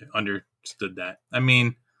understood that. I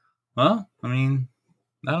mean, I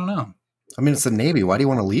don't know. I mean, it's the Navy. Why do you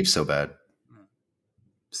want to leave so bad?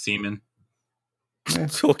 Seaman.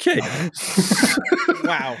 It's okay.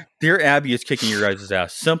 Wow. Dear Abby is kicking your guys'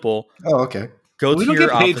 ass. Simple. Oh, okay. We don't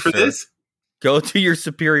get paid for this. Go to your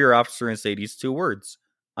superior officer and say these 2 words.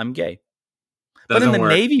 I'm gay. But in the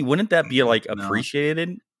Navy, wouldn't that be like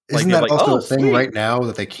appreciated? Isn't that also a thing right now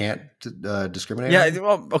that they can't discriminate? Yeah.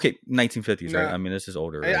 Well, okay. 1950s, right? I mean, this is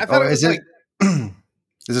older. Right? Is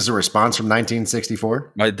this a response from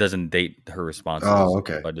 1964? It doesn't date her response. Oh,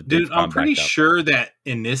 okay. Dude, I'm pretty sure that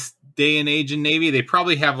in this day and age in Navy, they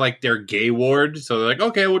probably have like their gay ward. So they're like,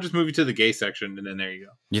 okay, we'll just move you to the gay section, and then there you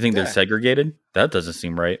go. You think they're segregated? That doesn't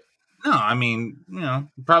seem right. No, I mean,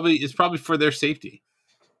 it's probably for their safety.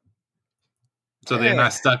 So they're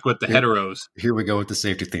not stuck with the heteros. Here we go with the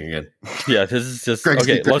safety thing again. Yeah, this is just Greg's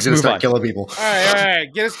okay. Let's move on. Killing people. All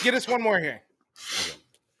right. Get us one more here.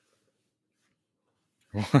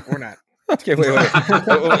 Or not. Okay, wait.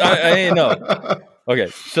 I didn't know. Okay,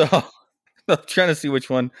 so I'm trying to see which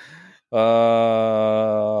one.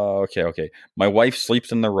 Okay. My wife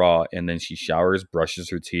sleeps in the raw, and then she showers, brushes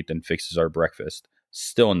her teeth, and fixes our breakfast.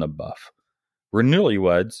 Still in the buff. We're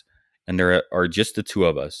newlyweds, and there are just the 2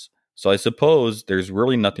 of us. So I suppose there's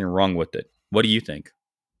really nothing wrong with it. What do you think?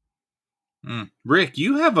 Rick,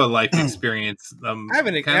 you have a life experience. I have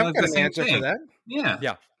an answer for that.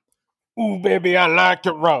 Yeah. Ooh, baby, I like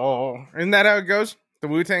it raw. Isn't that how it goes? The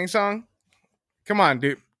Wu-Tang song? Come on,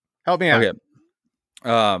 dude. Help me out. Okay.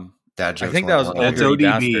 Dad jokes. I think that was That's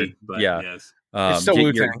ODB. But yeah. Yes. It's still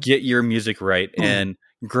Wu-Tang. Get your music right. And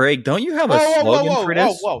Greg, don't you have a slogan for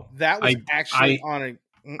this? Whoa. That was actually on a...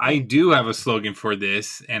 I do have a slogan for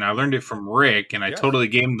this, and I learned it from Rick, and I totally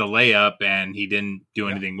gave him the layup, and he didn't do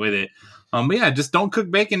anything with it. But just don't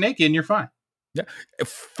cook bacon naked, and you're fine. Yeah.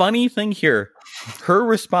 Funny thing here, her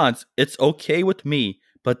response: "It's okay with me,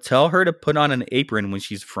 but tell her to put on an apron when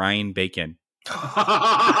she's frying bacon." Oh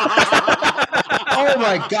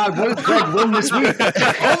my God! What did Greg win this week?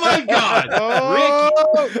 Oh my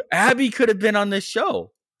God! Rick, Abby could have been on this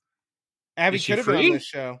show. Abby could have been on this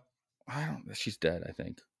show. I don't. She's dead, I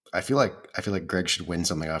think. I feel like Greg should win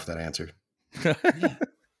something off that answer. Yeah.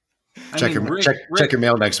 Check your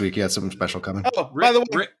mail next week. You got something special coming. Oh, by the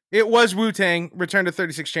way, it was Wu-Tang. Return to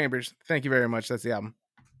 36 Chambers. Thank you very much. That's the album.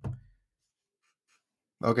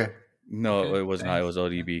 Okay. No, it was not. It was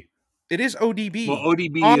ODB. It is ODB. Well,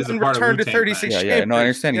 ODB is a part Return of to 36 Chambers. Yeah. No, I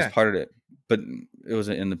understand he's part of it, but it was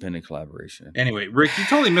an independent collaboration. Anyway, Rick, you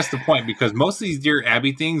totally missed the point because most of these Dear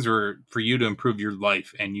Abby things were for you to improve your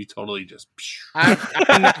life, and you totally just. I'm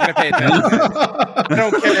not going to pay attention. I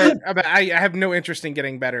don't care. I have no interest in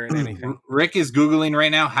getting better at anything. Rick is Googling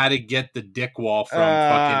right now how to get the dick wall from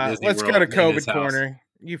fucking Disney Let's World go to COVID corner.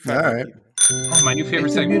 You fucking. All right. Oh, my new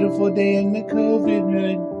favorite segment. Beautiful day in the COVID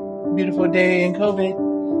hood. Beautiful day in COVID.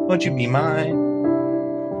 Won't you be mine?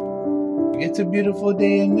 It's a beautiful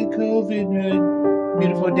day in the COVID hood.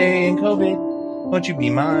 Beautiful day in COVID. Won't you be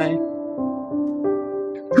mine?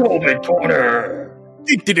 COVID corner.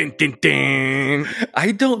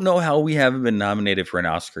 I don't know how we haven't been nominated for an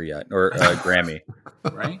Oscar yet or a Grammy.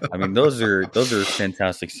 Right? I mean, those are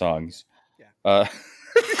fantastic songs. Yeah.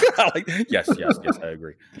 Yes, I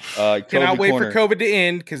agree. Cannot wait for COVID to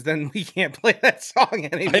end because then we can't play that song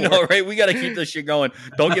anymore. I know, right? We got to keep this shit going.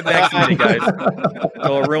 Don't get vaccinated, guys.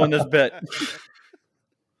 It'll ruin this bit.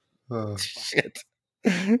 Shit.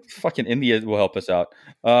 Fucking India will help us out.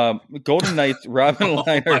 Golden Knights, Robin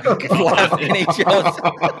Liner, last NHL.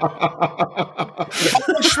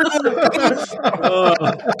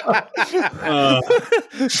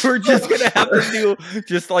 We're just gonna have to do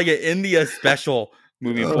just like an India special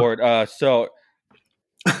moving forward. So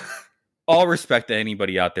all respect to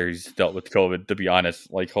anybody out there who's dealt with COVID, to be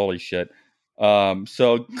honest. Like, holy shit.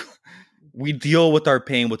 So we deal with our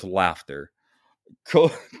pain with laughter.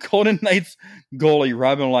 Golden Knights goalie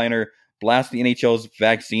Robin Liner blasts the NHL's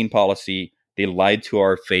vaccine policy. They lied to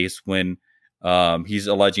our face when he's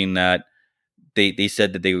alleging that they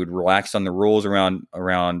said that they would relax on the rules around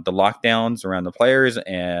the lockdowns around the players,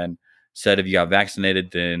 and said if you got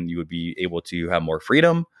vaccinated, then you would be able to have more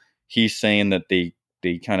freedom. He's saying that they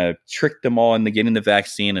kind of tricked them all into getting the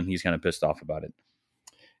vaccine, and he's kind of pissed off about it.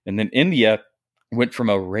 And then India went from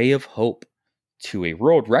a ray of hope to a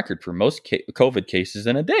world record for most COVID cases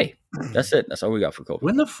in a day. That's it. That's all we got for COVID.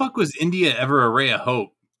 When the fuck was India ever a ray of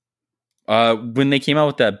hope? When they came out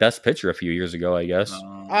with that best picture a few years ago, I guess.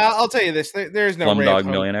 I'll tell you this. There's no ray of Slumdog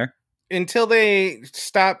hope. Millionaire. Until they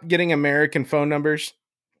stop getting American phone numbers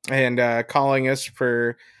and calling us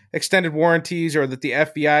for extended warranties, or that the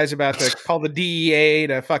FBI is about to call the DEA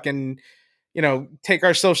to fucking, take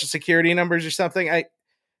our social security numbers or something.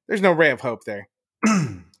 There's no ray of hope there.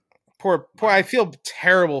 Poor. I feel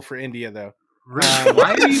terrible for India though.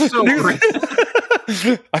 Why are you so?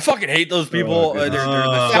 I fucking hate those people.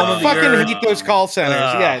 I fucking hate those call centers.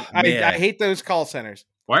 I hate those call centers.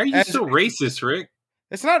 Why are you so racist, Rick?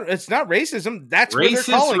 It's not racism. That's where they're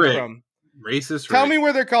calling from. Racist. Tell me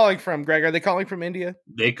where they're calling from, Greg. Are they calling from India?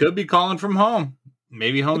 They could be calling from home.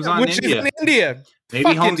 Maybe home's on Which India. is in India.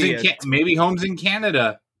 Maybe home's in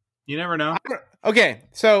Canada. You never know. Okay,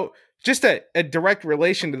 so just a direct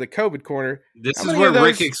relation to the COVID corner. This is where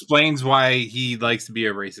Rick explains why he likes to be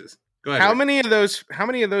a racist. Go ahead. How many of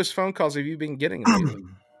those phone calls have you been getting lately?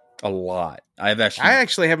 A lot. I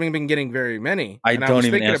actually haven't been getting very many. I don't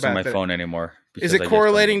even answer my phone anymore. Is it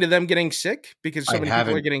correlating to them getting sick? Because so many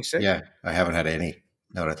people are getting sick? Yeah, I haven't had any.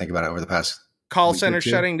 Now that I think about it, over the past call center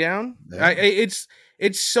shutting down. Yeah.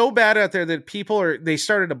 It's so bad out there that they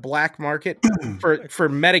started a black market for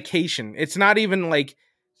medication. It's not even like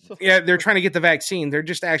they're trying to get the vaccine. They're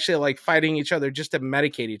just actually like fighting each other just to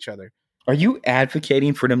medicate each other. Are you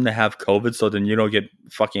advocating for them to have COVID so then you don't get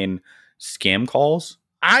fucking scam calls?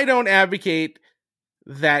 I don't advocate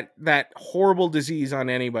that horrible disease on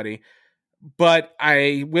anybody, but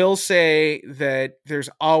I will say that there's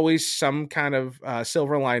always some kind of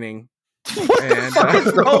silver lining. What the fuck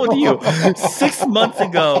is wrong with you? 6 months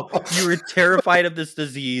ago, you were terrified of this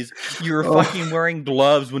disease. You were fucking wearing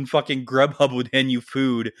gloves when fucking Grubhub would hand you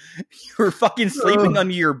food. You were fucking sleeping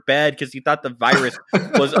under your bed because you thought the virus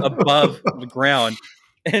was above the ground.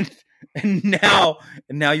 And now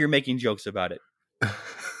you're making jokes about it.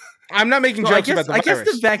 I'm not making jokes about the virus.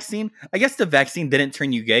 I guess the vaccine didn't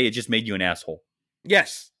turn you gay. It just made you an asshole.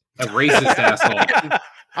 Yes. A racist asshole.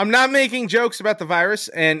 I'm not making jokes about the virus,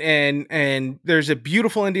 and there's a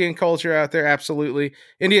beautiful Indian culture out there. Absolutely.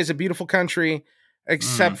 India is a beautiful country,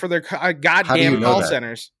 except for their goddamn call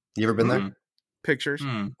centers. You ever been there? Pictures.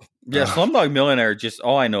 Yeah, Slumdog Millionaire, just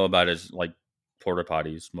all I know about is like porta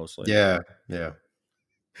potties mostly. Yeah.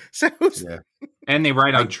 So and they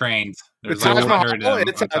ride on trains. It's out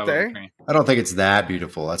there. I don't think it's that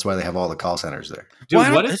beautiful. That's why they have all the call centers there. Dude,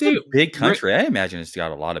 what if it's a big country? I imagine it's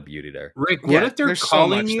got a lot of beauty there. Rick, what if they're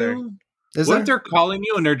calling you? What if they're calling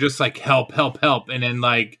you and they're just like help, and then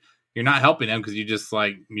like you're not helping them because you just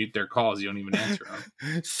like mute their calls. You don't even answer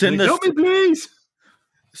them. Help me, please.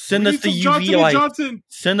 Send us the UV lights.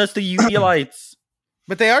 Send us the UV lights.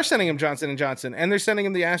 But they are sending him Johnson & Johnson, and they're sending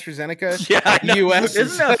him the AstraZeneca. Yeah, U.S.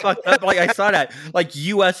 Isn't that fucked up? Like, I saw that. Like,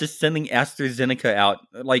 U.S. is sending AstraZeneca out.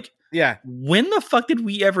 Like, yeah. When the fuck did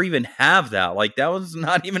we ever even have that? Like, that was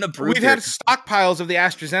not even approved. We've had stockpiles of the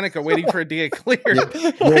AstraZeneca waiting for it to get cleared.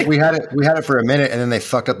 Yeah. Well, we had it for a minute, and then they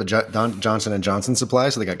fucked up the Johnson & Johnson supply,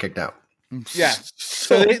 so they got kicked out. Yeah.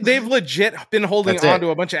 So they've legit been holding on to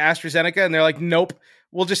a bunch of AstraZeneca, and they're like, nope.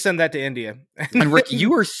 We'll just send that to India. And Rick, you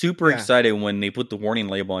were super excited when they put the warning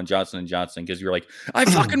label on Johnson & Johnson because you were like, I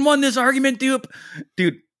fucking won this argument,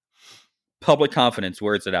 dude. Public confidence,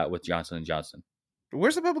 where's it at with Johnson & Johnson?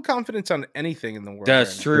 Where's the public confidence on anything in the world?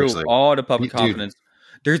 That's true. Seriously. All the public confidence.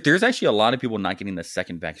 There's actually a lot of people not getting the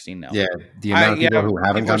second vaccine now. Yeah, the amount of people who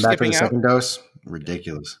haven't gone back for the second dose,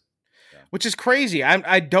 ridiculous. Which is crazy.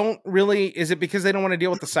 I don't really. Is it because they don't want to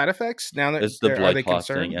deal with the side effects now that it's the blood clot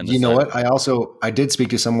thing? You know what? I did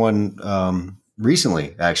speak to someone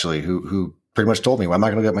recently actually who pretty much told me, well, I'm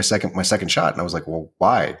not going to get my second shot, and I was like, well,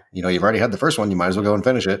 why? You've already had the first one. You might as well go and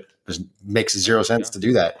finish it. It makes zero sense to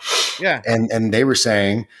do that. Yeah. And they were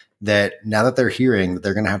saying that now that they're hearing that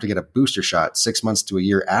they're going to have to get a booster shot 6 months to a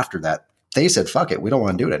year after that, they said, fuck it, we don't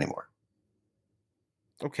want to do it anymore.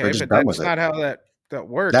 Okay, but that's not how that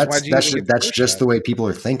works. That's just the way people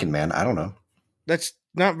are thinking, man. I don't know. That's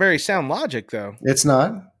not very sound logic, though. It's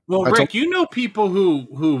not. Well, Rick, you know people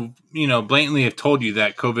who blatantly have told you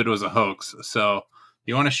that COVID was a hoax. So,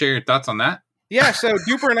 you want to share your thoughts on that? Yeah. So,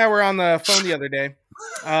 Duper and I were on the phone the other day.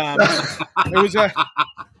 It was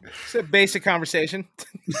a basic conversation.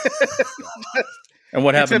 And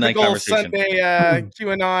what happened in that Typical conversation? Sunday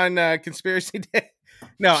QAnon conspiracy day.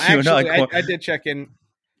 No, actually, I did check in.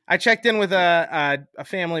 I checked in with a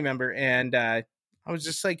family member, and I was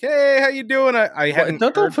just like, "Hey, how you doing?"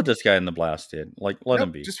 Don't put this guy in the blast, dude. Like, let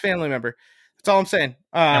him be. Just family member. That's all I'm saying.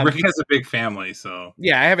 And Rick has a big family, so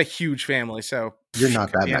yeah, I have a huge family, so you're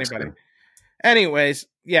not that Mexican. Anyways,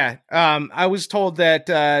 yeah, I was told that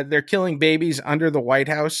they're killing babies under the White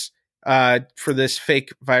House for this fake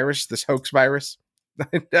virus, this hoax virus.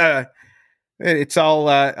 It's all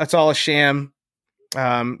a sham.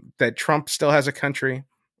 That Trump still has a country.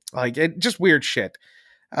 Like just weird shit.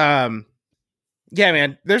 Yeah,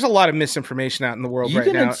 man. There's a lot of misinformation out in the world You right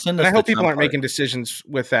didn't now. send And us I hope the people Trump aren't part. making decisions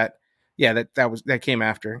with that. Yeah, that came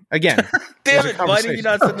after. Again, Damn there's it! a Why did you conversation.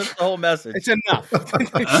 not send us the whole message? It's enough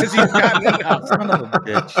because you've gotten enough. Son of a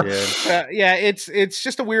bitch, man. Yeah, it's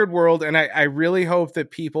just a weird world, and I really hope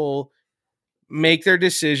that people make their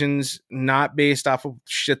decisions not based off of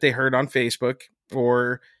shit they heard on Facebook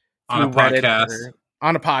or On a through Reddit podcast. or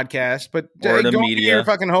on a podcast, but Or the go do media. your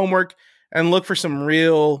fucking homework and look for some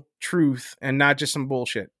real truth and not just some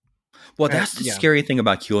bullshit. Well, that's the Yeah. scary thing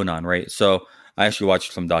about QAnon, right? So I actually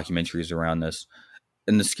watched some documentaries around this.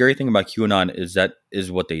 And the scary thing about QAnon is that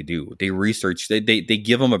is what they do. They research, they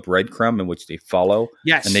give them a breadcrumb in which they follow.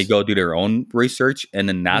 Yes. And they go do their own research. And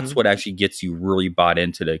then that's what actually gets you really bought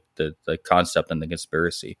into the concept and the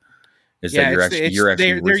conspiracy. Is that you're actually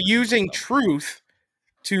they're researching using stuff. truth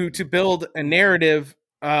to build a narrative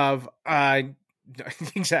of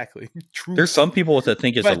exactly truth. There's some people that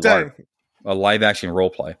think it's a live action role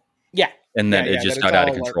play. Yeah. And then Yeah, it just that got it's out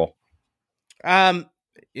of all control.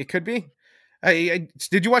 It could be.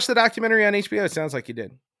 Did you watch the documentary on HBO? It sounds like you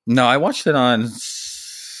did. No, I watched it on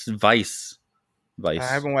Vice. I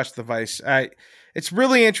haven't watched the Vice. It's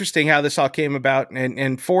really interesting how this all came about,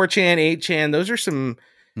 and 4chan, 8chan. Those are some.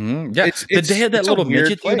 Yeah, did they have that little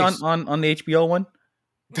midget dude on the HBO one?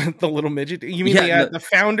 The little midget. You mean the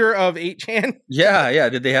founder of 8chan? Yeah.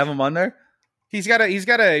 Did they have him on there? He's got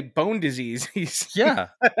a bone disease. He's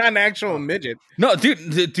an actual midget. No, dude,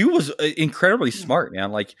 the dude was incredibly smart,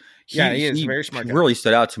 man. Like, he is very smart. He really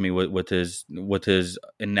stood out to me with his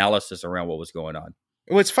analysis around what was going on.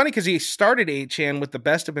 Well, it's funny because he started 8chan with the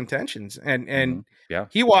best of intentions, and yeah,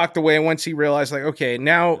 he walked away once he realized, like, okay,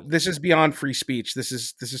 now this is beyond free speech. This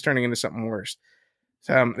is turning into something worse.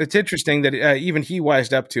 So it's interesting that even he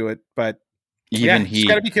wised up to it, but he's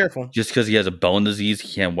got to be careful. Just because he has a bone disease, he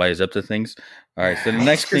can't wise up to things. All right, so the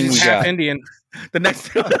next thing we got, Indian. The next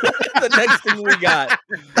thing we got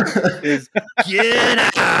is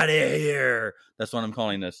get out of here. That's what I'm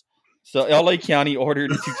calling this. So LA County ordered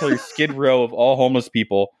to clear Skid Row of all homeless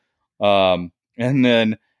people. And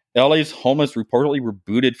then LA's homeless reportedly were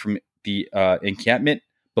booted from the encampment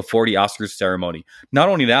before the Oscars ceremony. Not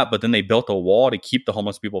only that, but then they built a wall to keep the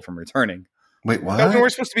homeless people from returning. Wait, what? We're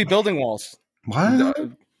supposed to be building walls.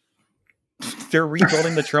 What? They're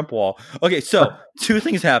rebuilding the Trump wall. Okay, so two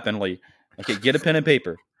things happen, Lee. Okay, get a pen and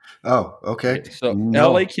paper. Oh, okay. So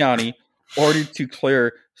LA County ordered to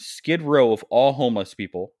clear Skid Row of all homeless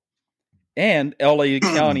people. And LA's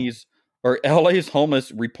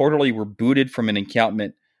homeless reportedly were booted from an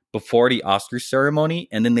encampment before the Oscars ceremony,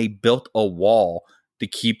 and then they built a wall to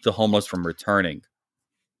keep the homeless from returning.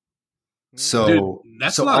 So dude,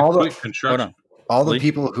 that's a lot of quick construction. All the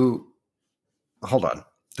people who hold on.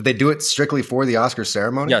 Did they do it strictly for the Oscar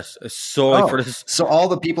ceremony? Yes, solely for this. So all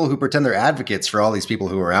the people who pretend they're advocates for all these people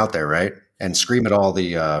who are out there, right, and scream at all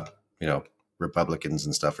the Republicans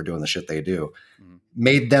and stuff for doing the shit they do,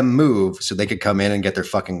 made them move so they could come in and get their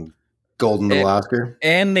fucking golden little Oscar.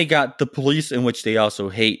 And they got the police, in which they also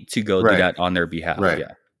hate, to go do that on their behalf. Right.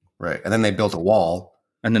 Yeah. Right. And then they built a wall.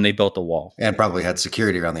 And probably had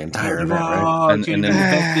security around the entire event, right? And then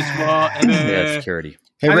this wall security.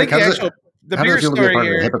 Hey, Rick, how does it the feel bigger to be a story part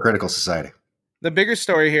of a here, hypocritical society? the bigger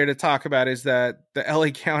story here to talk about is that the LA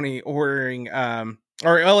County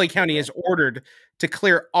LA County is ordered to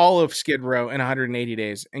clear all of Skid Row in 180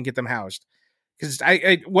 days and get them housed. Because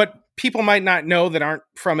what people might not know that aren't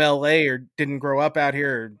from LA or didn't grow up out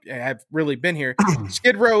here or have really been here,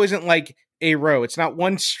 Skid Row isn't like a row. It's not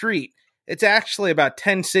one street. It's actually about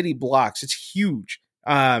 10 city blocks. It's huge.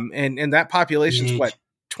 And that population's what,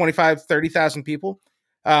 25, 30,000 people?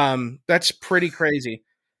 That's pretty crazy.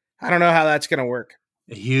 I don't know how that's going to work.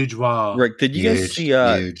 A huge wall. Rick, did you guys see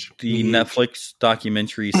the Netflix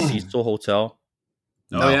documentary Cecil Hotel?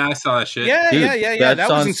 Oh, yeah, I saw that shit. Yeah, dude, yeah. That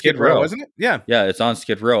was in Skid Row, wasn't it? Yeah. Yeah, it's on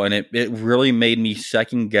Skid Row. And it really made me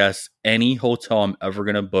second guess any hotel I'm ever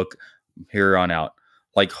going to book here on out.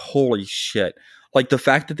 Like, holy shit. Like, the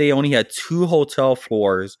fact that they only had 2 hotel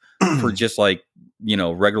floors for just, like,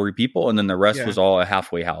 regular people, and then the rest was all a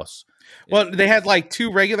halfway house. Well, they had, like,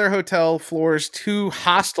 2 regular hotel floors, 2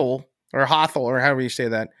 hostel, or however you say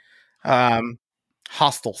that.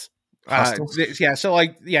 Hostels. So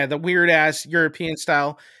the weird ass European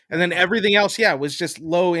style, and then everything else, was just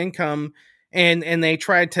low income, and they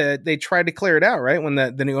tried to clear it out, right? When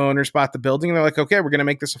the new owners bought the building, they're like, okay, we're going to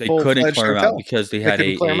make this a full-fledged hotel. They couldn't clear them out because they had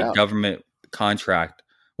a government contract,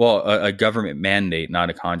 a government mandate, not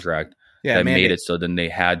a contract, that made it so then they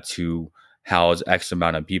had to house X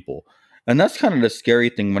amount of people, and that's kind of the scary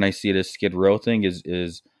thing when I see this Skid Row thing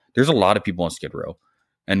is there's a lot of people on Skid Row.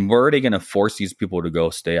 And where are they going to force these people to go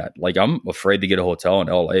stay at? Like, I'm afraid to get a hotel in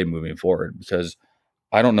LA moving forward because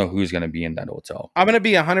I don't know who's going to be in that hotel. I'm going to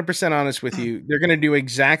be 100% honest with you. They're going to do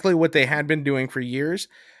exactly what they had been doing for years.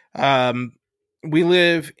 We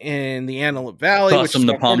live in the Antelope Valley, which is Custom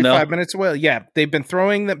to about 45 Palmdale? minutes away. Yeah, they've been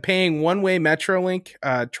paying one-way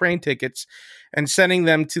Metrolink train tickets and sending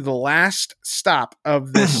them to the last stop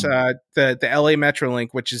of this the LA Metrolink,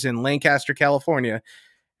 which is in Lancaster, California,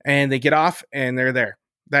 and they get off and they're there.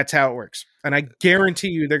 That's how it works. And I guarantee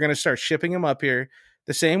you they're going to start shipping them up here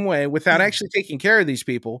the same way without actually taking care of these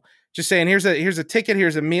people. Just saying, here's a ticket,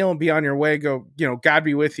 here's a meal, and be on your way. Go, God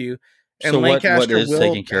be with you. And So what Lancaster is will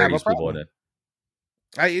taking care of have a these people problem.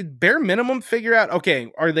 then? Bare minimum, figure out,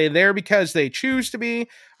 okay, are they there because they choose to be?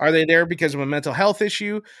 Are they there because of a mental health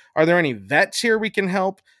issue? Are there any vets here we can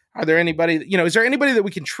help? Are there anybody, is there anybody that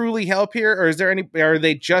we can truly help here? Or are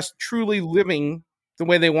they just truly living the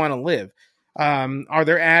way they want to live? Are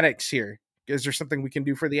there addicts here? Is there something we can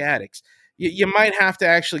do for the addicts? You might have to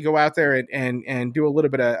actually go out there and do a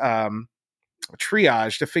little bit of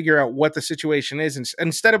triage to figure out what the situation is. And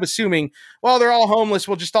instead of assuming, well, they're all homeless,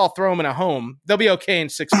 we'll just all throw them in a home. They'll be okay in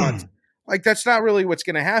 6 months. Like, that's not really what's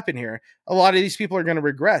going to happen here. A lot of these people are going to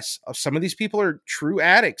regress. Some of these people are true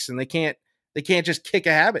addicts and they can't just kick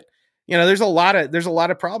a habit. There's a lot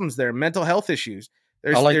of problems there. Mental health issues.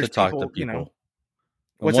 I like there's to talk to people.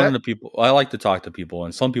 What's One of that? the people I like to talk to people,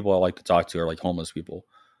 and some people I like to talk to are like homeless people.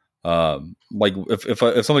 Like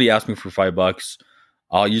if somebody asks me for $5,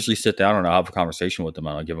 I'll usually sit down and I'll have a conversation with them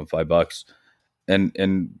and I'll give them $5.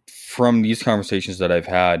 And from these conversations that I've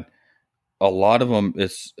had, a lot of them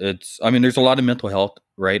it's I mean, there's a lot of mental health,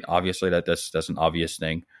 right? Obviously that's an obvious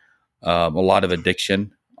thing. A lot of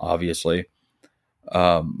addiction, obviously.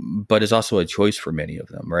 But it's also a choice for many of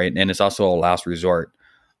them, right? And it's also a last resort.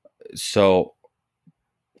 So,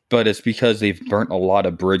 but it's because they've burnt a lot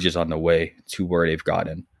of bridges on the way to where they've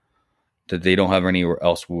gotten, that they don't have anywhere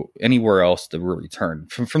else to really turn.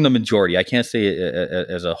 From the majority, I can't say it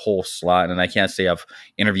as a whole slot, and I can't say I've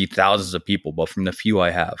interviewed thousands of people, but from the few I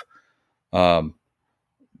have,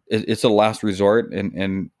 it's a last resort,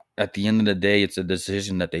 and at the end of the day, it's a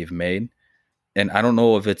decision that they've made, and I don't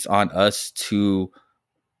know if it's on us to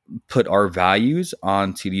put our values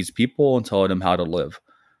onto these people and tell them how to live.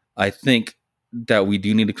 I think that we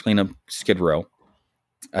do need to clean up Skid Row.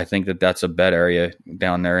 I think that that's a bad area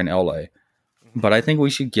down there in LA. But I think we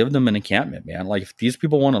should give them an encampment, man. Like, if these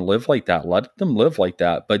people want to live like that, let them live like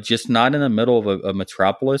that, but just not in the middle of a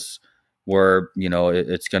metropolis where,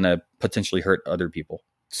 it's going to potentially hurt other people.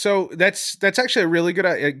 So that's actually a really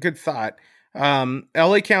good thought.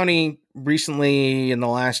 LA County recently, in the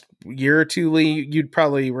last year or two, Lee, you'd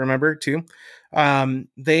probably remember too.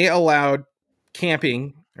 They allowed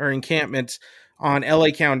camping or encampments on LA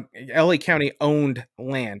County owned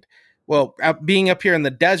land. Well, being up here in the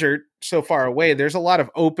desert so far away, there's a lot of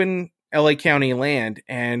open LA County land.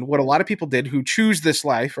 And what a lot of people did who choose this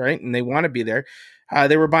life, right, and they want to be there,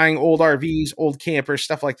 they were buying old RVs, old campers,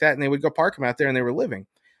 stuff like that, and they would go park them out there and they were living.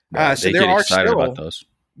 So They there get are excited still about those.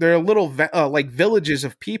 there are little like villages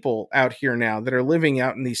of people out here now that are living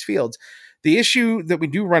out in these fields. The issue that we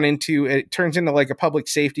do run into, it turns into like a public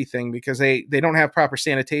safety thing because they don't have proper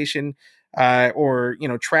sanitation or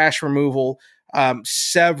trash removal.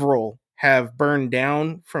 Several have burned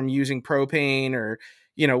down from using propane or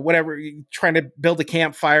whatever, trying to build a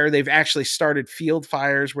campfire. They've actually started field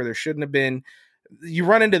fires where there shouldn't have been. You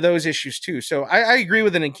run into those issues too. So I agree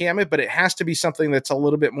with an encampment, but it has to be something that's a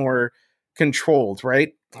little bit more controlled,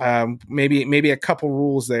 right? Maybe a couple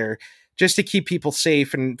rules there just to keep people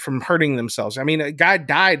safe and from hurting themselves. I mean, a guy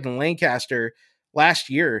died in Lancaster last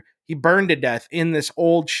year. He burned to death in this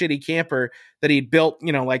old shitty camper that he'd built,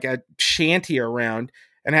 like a shanty around,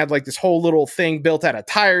 and had like this whole little thing built out of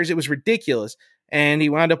tires. It was ridiculous. And he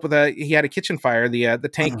wound up he had a kitchen fire. The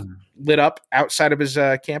tank lit up outside of his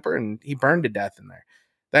camper, and he burned to death in there.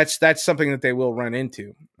 That's something that they will run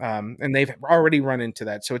into, and they've already run into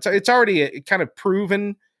that. So it's already kind of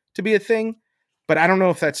proven to be a thing, but I don't know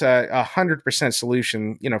if that's 100%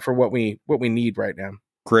 solution, for what we need right now.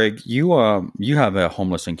 Greg, you have a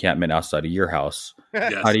homeless encampment outside of your house.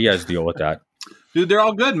 Yes. How do you guys deal with that? Dude, they're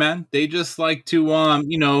all good, man. They just like to,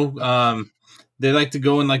 they like to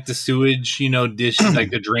go in like the sewage, dishes,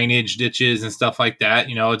 like the drainage ditches and stuff like that.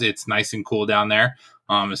 It's nice and cool down there,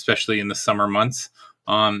 especially in the summer months.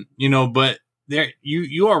 But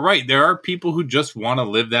you are right. There are people who just want to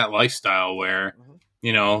live that lifestyle where,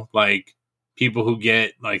 like people who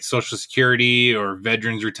get like Social Security or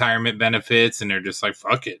veterans retirement benefits, and they're just like,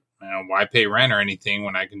 fuck it, why pay rent or anything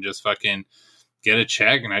when I can just fucking get a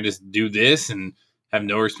check and I just do this and have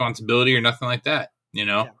no responsibility or nothing like that. You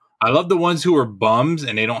know, Yeah. I love the ones who are bums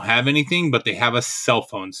and they don't have anything, but they have a cell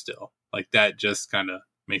phone still. Like that just kind of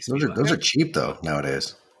makes me laugh. Those are cheap though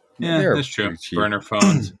nowadays. Yeah, They're that's true. pretty cheap. Burner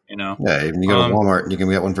phones, you know. Yeah, even you go to Walmart and you can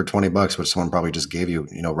get one for $20, which someone probably just gave you,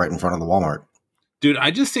 right in front of the Walmart. Dude,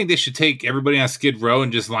 I just think they should take everybody on Skid Row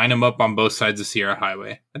and just line them up on both sides of Sierra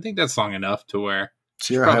Highway. I think that's long enough to where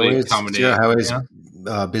Sierra Highway's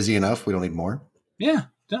busy enough. We don't need more. Yeah,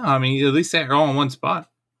 no, I mean at least they're all in one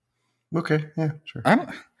spot. Okay, yeah, sure.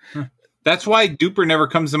 That's why Duper never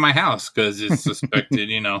comes to my house because it's suspected,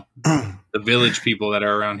 the village people that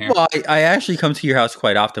are around here. Well, I actually come to your house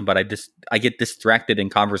quite often, but I get distracted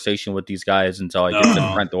in conversation with these guys until I get to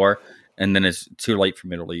the front door, and then it's too late for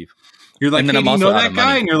me to leave. You're like, and then hey, I'm do you also know out that of guy?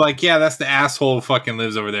 money. And you're like, yeah, that's the asshole who fucking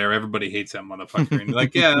lives over there. Everybody hates that motherfucker. And you're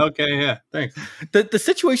like, yeah, okay, yeah, thanks. The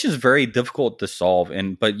situation is very difficult to solve,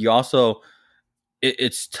 but you also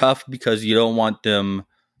it's tough because you don't want them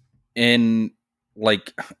in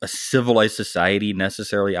like a civilized society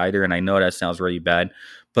necessarily either. And I know that sounds really bad,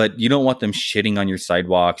 but you don't want them shitting on your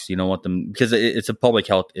sidewalks. You don't want them because it's a public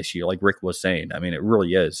health issue, like Rick was saying. I mean, it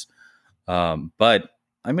really is. But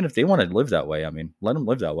I mean, if they want to live that way, I mean, let them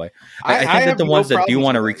live that way. I think that the ones that do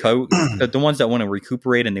want to the ones that want to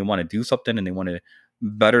recuperate and they want to do something and they want to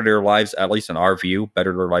better their lives, at least in our view,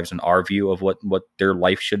 of what their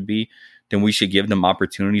life should be, then we should give them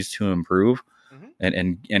opportunities to improve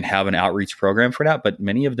and have an outreach program for that. But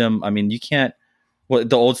many of them, I mean, you can't. Well,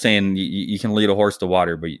 the old saying, you can lead a horse to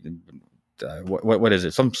water, but what is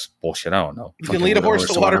it? Some bullshit. I don't know. You can lead a horse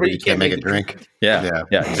to water, but you can't make it drink. Yeah,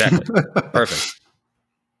 exactly.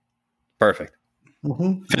 Perfect.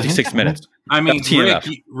 56 minutes. I mean,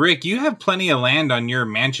 Rick, you have plenty of land on your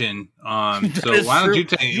mansion. So why don't you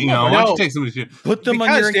take some of these? Put them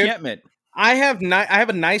on your encampment. I have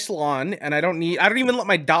a nice lawn, and I don't even let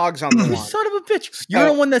my dogs on the lawn. Son of a bitch! You're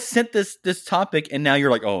the one that sent this topic, and now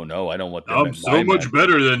you're like, oh no, I don't want them. I'm so much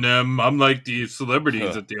better than them. I'm like the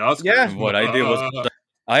celebrities at the Oscars. Yeah, what I did was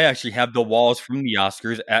I actually have the walls from the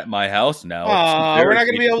Oscars at my house now. We're not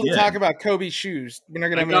going to be able to talk about Kobe's shoes. We're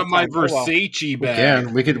not going to. I got my Versace bag.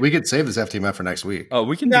 We could save this FTMF for next week. Oh,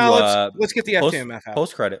 we can let's get the FTMF out.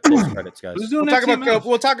 Post credits, guys.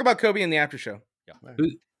 We'll talk about Kobe in the after show. Yeah.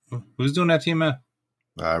 Who's doing FTMF?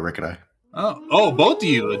 Rick and I. Oh, both of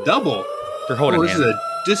you, a double. They're holding hands.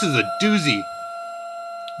 This is a doozy.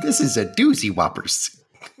 This is a doozy whoppers.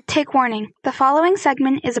 Take warning. The following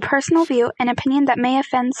segment is a personal view and opinion that may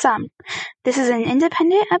offend some. This is an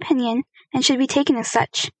independent opinion and should be taken as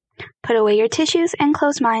such. Put away your tissues and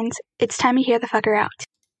close minds. It's time to hear the fucker out.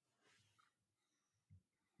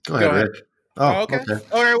 Go ahead, Rick. Oh, okay.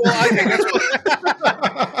 All right, well, I guess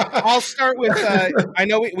I'll start with, I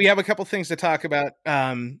know we have a couple things to talk about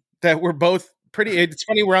that we're both it's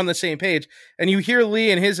funny we're on the same page. And you hear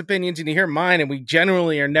Lee and his opinions and you hear mine, and we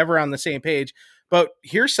generally are never on the same page. But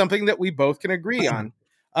here's something that we both can agree on.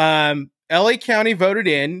 LA County voted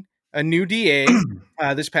in a new DA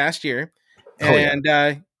this past year.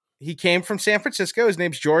 And he came from San Francisco. His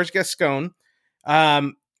name's George Gascon.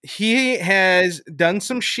 He has done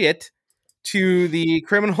some shit to the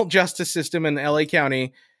criminal justice system in LA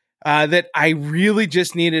County that I really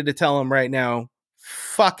just needed to tell him right now.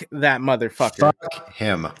 Fuck that motherfucker. Fuck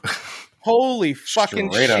him. Holy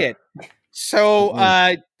fucking shit.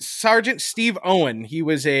 So Sergeant Steve Owen, he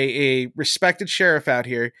was a respected sheriff out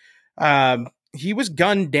here. He was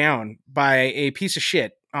gunned down by a piece of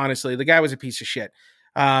shit. Honestly, the guy was a piece of shit.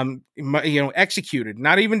 Executed,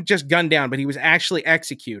 not even just gunned down, but he was actually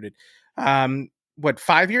executed.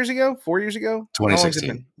 5 years ago, 4 years ago,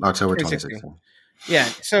 2016, October 2016. Yeah.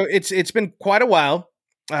 So it's been quite a while.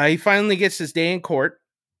 He finally gets his day in court.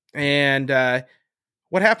 And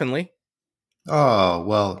what happened, Lee? Oh,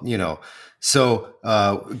 well, so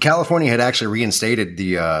California had actually reinstated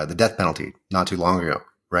the death penalty not too long ago,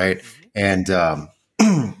 right? And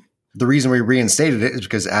the reason we reinstated it is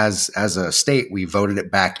because as a state, we voted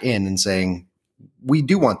it back in and saying we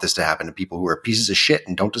do want this to happen to people who are pieces of shit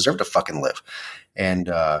and don't deserve to fucking live.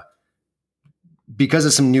 And because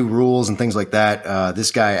of some new rules and things like that,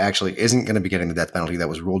 this guy actually isn't going to be getting the death penalty that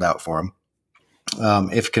was ruled out for him.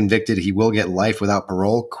 If convicted, he will get life without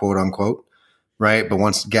parole, quote unquote. Right. But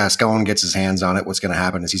once Gascon gets his hands on it, what's going to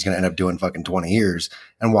happen is he's going to end up doing fucking 20 years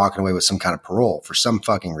and walking away with some kind of parole for some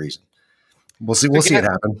fucking reason. We'll see it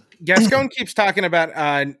happen. Gascon keeps talking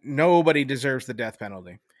about nobody deserves the death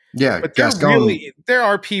penalty. Yeah. But there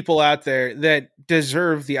are people out there that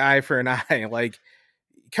deserve the eye for an eye. Like,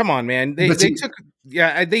 come on, man. They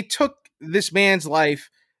took this man's life,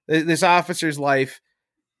 this officer's life,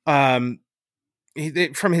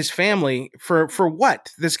 from his family for what?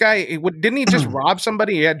 This guy didn't he just rob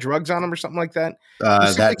somebody? He had drugs on him or something like that.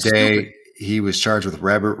 That day, he was charged with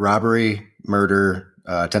robbery, murder,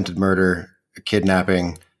 attempted murder,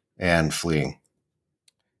 kidnapping, and fleeing.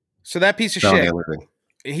 So that piece of shit,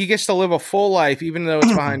 he gets to live a full life, even though it's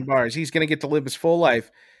behind bars. He's going to get to live his full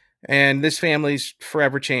life, and this family's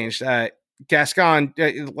forever changed. Gascon,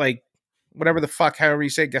 like whatever the fuck, however you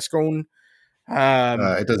say it, Gascon.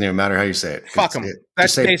 It doesn't even matter how you say it. Fuck him.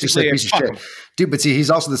 That's basically a fuck him. Dude, but see, he's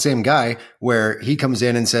also the same guy where he comes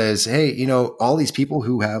in and says, hey, all these people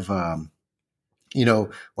who have,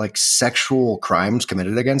 like sexual crimes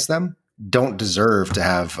committed against them don't deserve to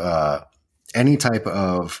have any type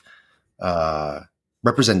of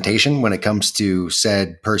representation when it comes to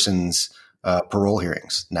said person's parole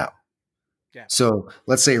hearings now. Yeah. So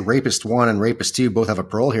let's say rapist 1 and rapist 2 both have a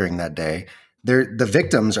parole hearing that day. The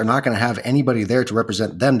victims are not going to have anybody there to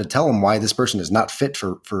represent them to tell them why this person is not fit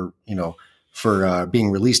for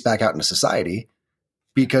being released back out into society,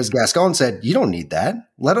 because Gascon said, you don't need that.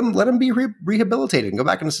 Let him be rehabilitated and go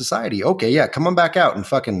back into society. Okay. Yeah. Come on back out and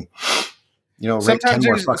fucking, sometimes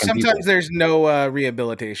there's no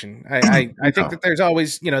rehabilitation. I think that there's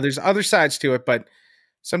always, there's other sides to it, but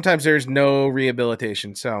sometimes there's no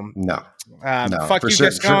rehabilitation. So no. Fuck you,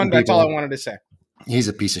 Gascon. That's all I wanted to say. He's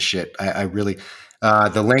a piece of shit. I really,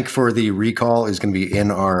 the link for the recall is going to be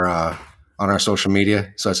in on our social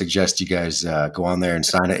media. So I suggest you guys go on there and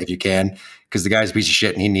sign it if you can, because the guy's a piece of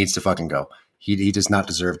shit and he needs to fucking go. He does not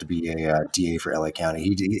deserve to be a DA for LA County.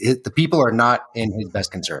 The people are not in his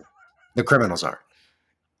best concern. The criminals are.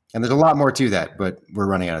 And there's a lot more to that, but we're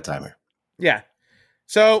running out of time here. Yeah.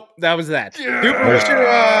 So that was that. There's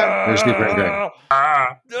Duper and Greg.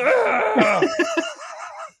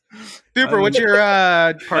 Duper, what's your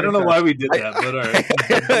I don't know why we did that, but all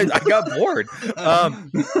right. I got bored.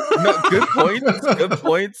 No, good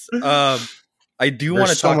points. I do want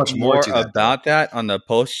to talk more about that on the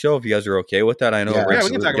post show if you guys are okay with that. I know we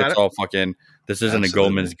can talk about it. All fucking. This isn't a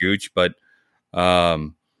Goldman's Gooch, but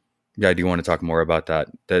yeah, I do want to talk more about that.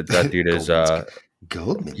 That dude is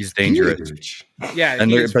Goldman. He's dangerous. Yeah,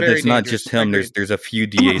 but it's not just him. There's a few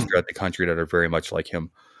DAs throughout the country that are very much like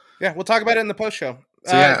him. Yeah, we'll talk about it in the post show.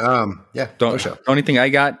 So The only thing I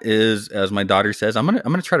got is, as my daughter says, I'm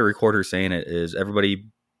gonna try to record her saying it. Is everybody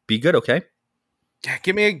be good, okay? Yeah,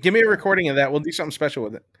 give me a recording of that. We'll do something special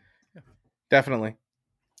with it. Definitely.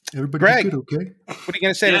 Everybody Greg, be good, okay? What are you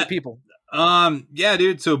gonna say to the people? Yeah,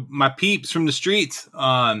 dude. So my peeps from the streets,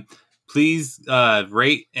 please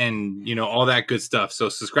rate and all that good stuff. So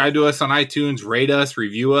subscribe to us on iTunes, rate us,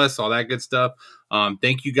 review us, all that good stuff.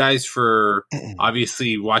 Thank you guys for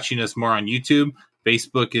obviously watching us more on YouTube.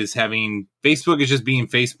 Facebook is just being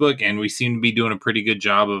Facebook, and we seem to be doing a pretty good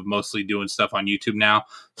job of mostly doing stuff on YouTube now.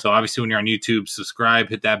 So obviously when you're on YouTube, subscribe,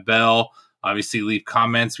 hit that bell, obviously leave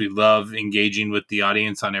comments. We love engaging with the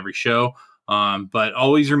audience on every show. But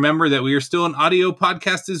always remember that we are still an audio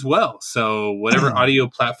podcast as well. So whatever audio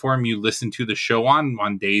platform you listen to the show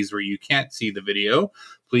on days where you can't see the video,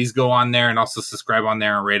 please go on there and also subscribe on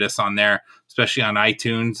there and rate us on there, especially on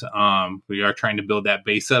iTunes. We are trying to build that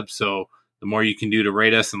base up. So the more you can do to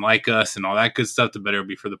rate us and like us and all that good stuff, the better it'll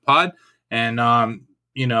be for the pod. And,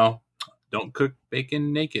 don't cook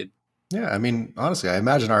bacon naked. Yeah. I mean, honestly, I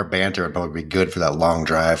imagine our banter would probably be good for that long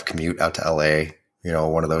drive commute out to LA.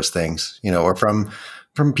 One of those things, or from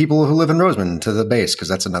people who live in Roseman to the base, because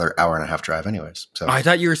that's another hour and a half drive anyways. So I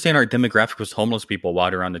thought you were saying our demographic was homeless people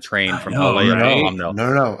while on the train from LA. Right?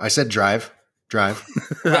 No. I said drive.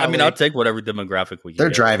 I mean, I'll take whatever demographic we can. They're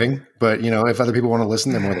driving, but if other people want to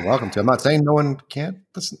listen, they're more than welcome to. I'm not saying no one can't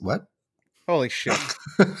listen. What? Holy shit.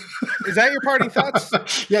 Is that your parting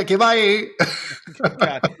thoughts? Yeah, okay, bye.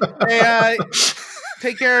 God. Hey,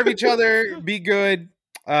 take care of each other. Be good.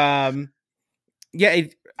 Yeah,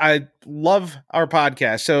 I love our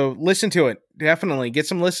podcast, so listen to it. Definitely get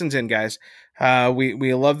some listens in, guys.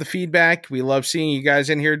 We love the feedback. We love seeing you guys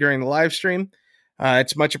in here during the live stream.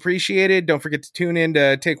 It's much appreciated. Don't forget to tune in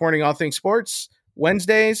to Take Warning All Things Sports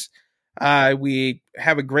Wednesdays. We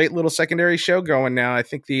have a great little secondary show going now. I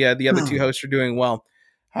think the other two hosts are doing well.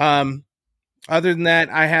 Other than that,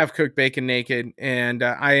 I have cooked bacon naked, and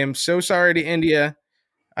I am so sorry to India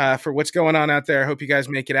for what's going on out there. I hope you guys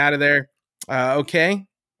make it out of there. Okay.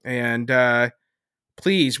 And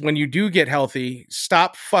please, when you do get healthy,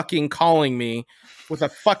 stop fucking calling me with a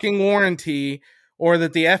fucking warranty or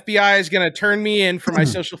that the FBI is going to turn me in for my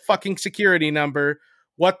social fucking security number.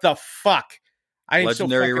 What the fuck? I am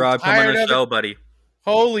Legendary so Rob coming on the show, it. buddy.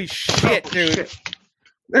 Holy shit, dude.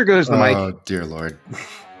 There goes the mic. Oh, dear Lord.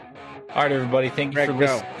 All right, everybody. Thank you Greg, for go.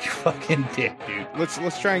 listening. You fucking dick, dude.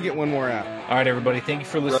 Let's try and get one more out. All right, everybody. Thank you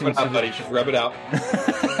for Rub listening it out, buddy. Just rub it out.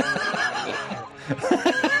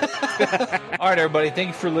 All right, everybody. Thank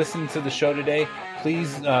you for listening to the show today.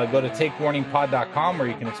 Please go to takewarningpod.com where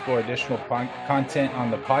you can explore additional content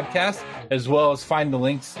on the podcast, as well as find the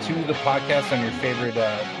links to the podcast on your favorite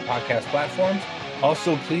podcast platforms.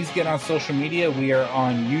 Also, please get on social media. We are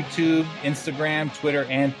on YouTube, Instagram, Twitter,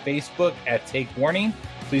 and Facebook at Take Warning.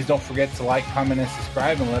 Please don't forget to like, comment, and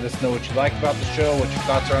subscribe, and let us know what you like about the show, what your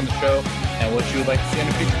thoughts are on the show, and what you would like to see in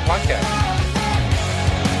a future podcast.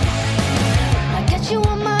 I got you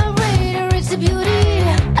on my radar, it's a beauty.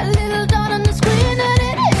 A little dot on the screen and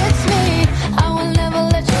it hits me. I will never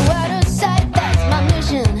let you out of sight. That's my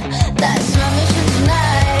mission. That's my mission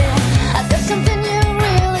tonight. I got something you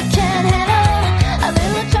really can't handle. A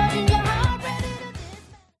little charge in your heart, ready to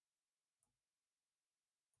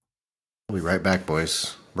We'll be right back,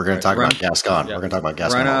 boys. We're going to talk about Gascon. Yeah. We're going to talk about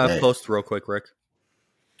Gascon Run all a day. post real quick, Rick.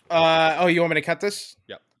 You want me to cut this?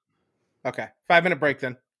 Yep. Okay. 5-minute break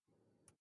then.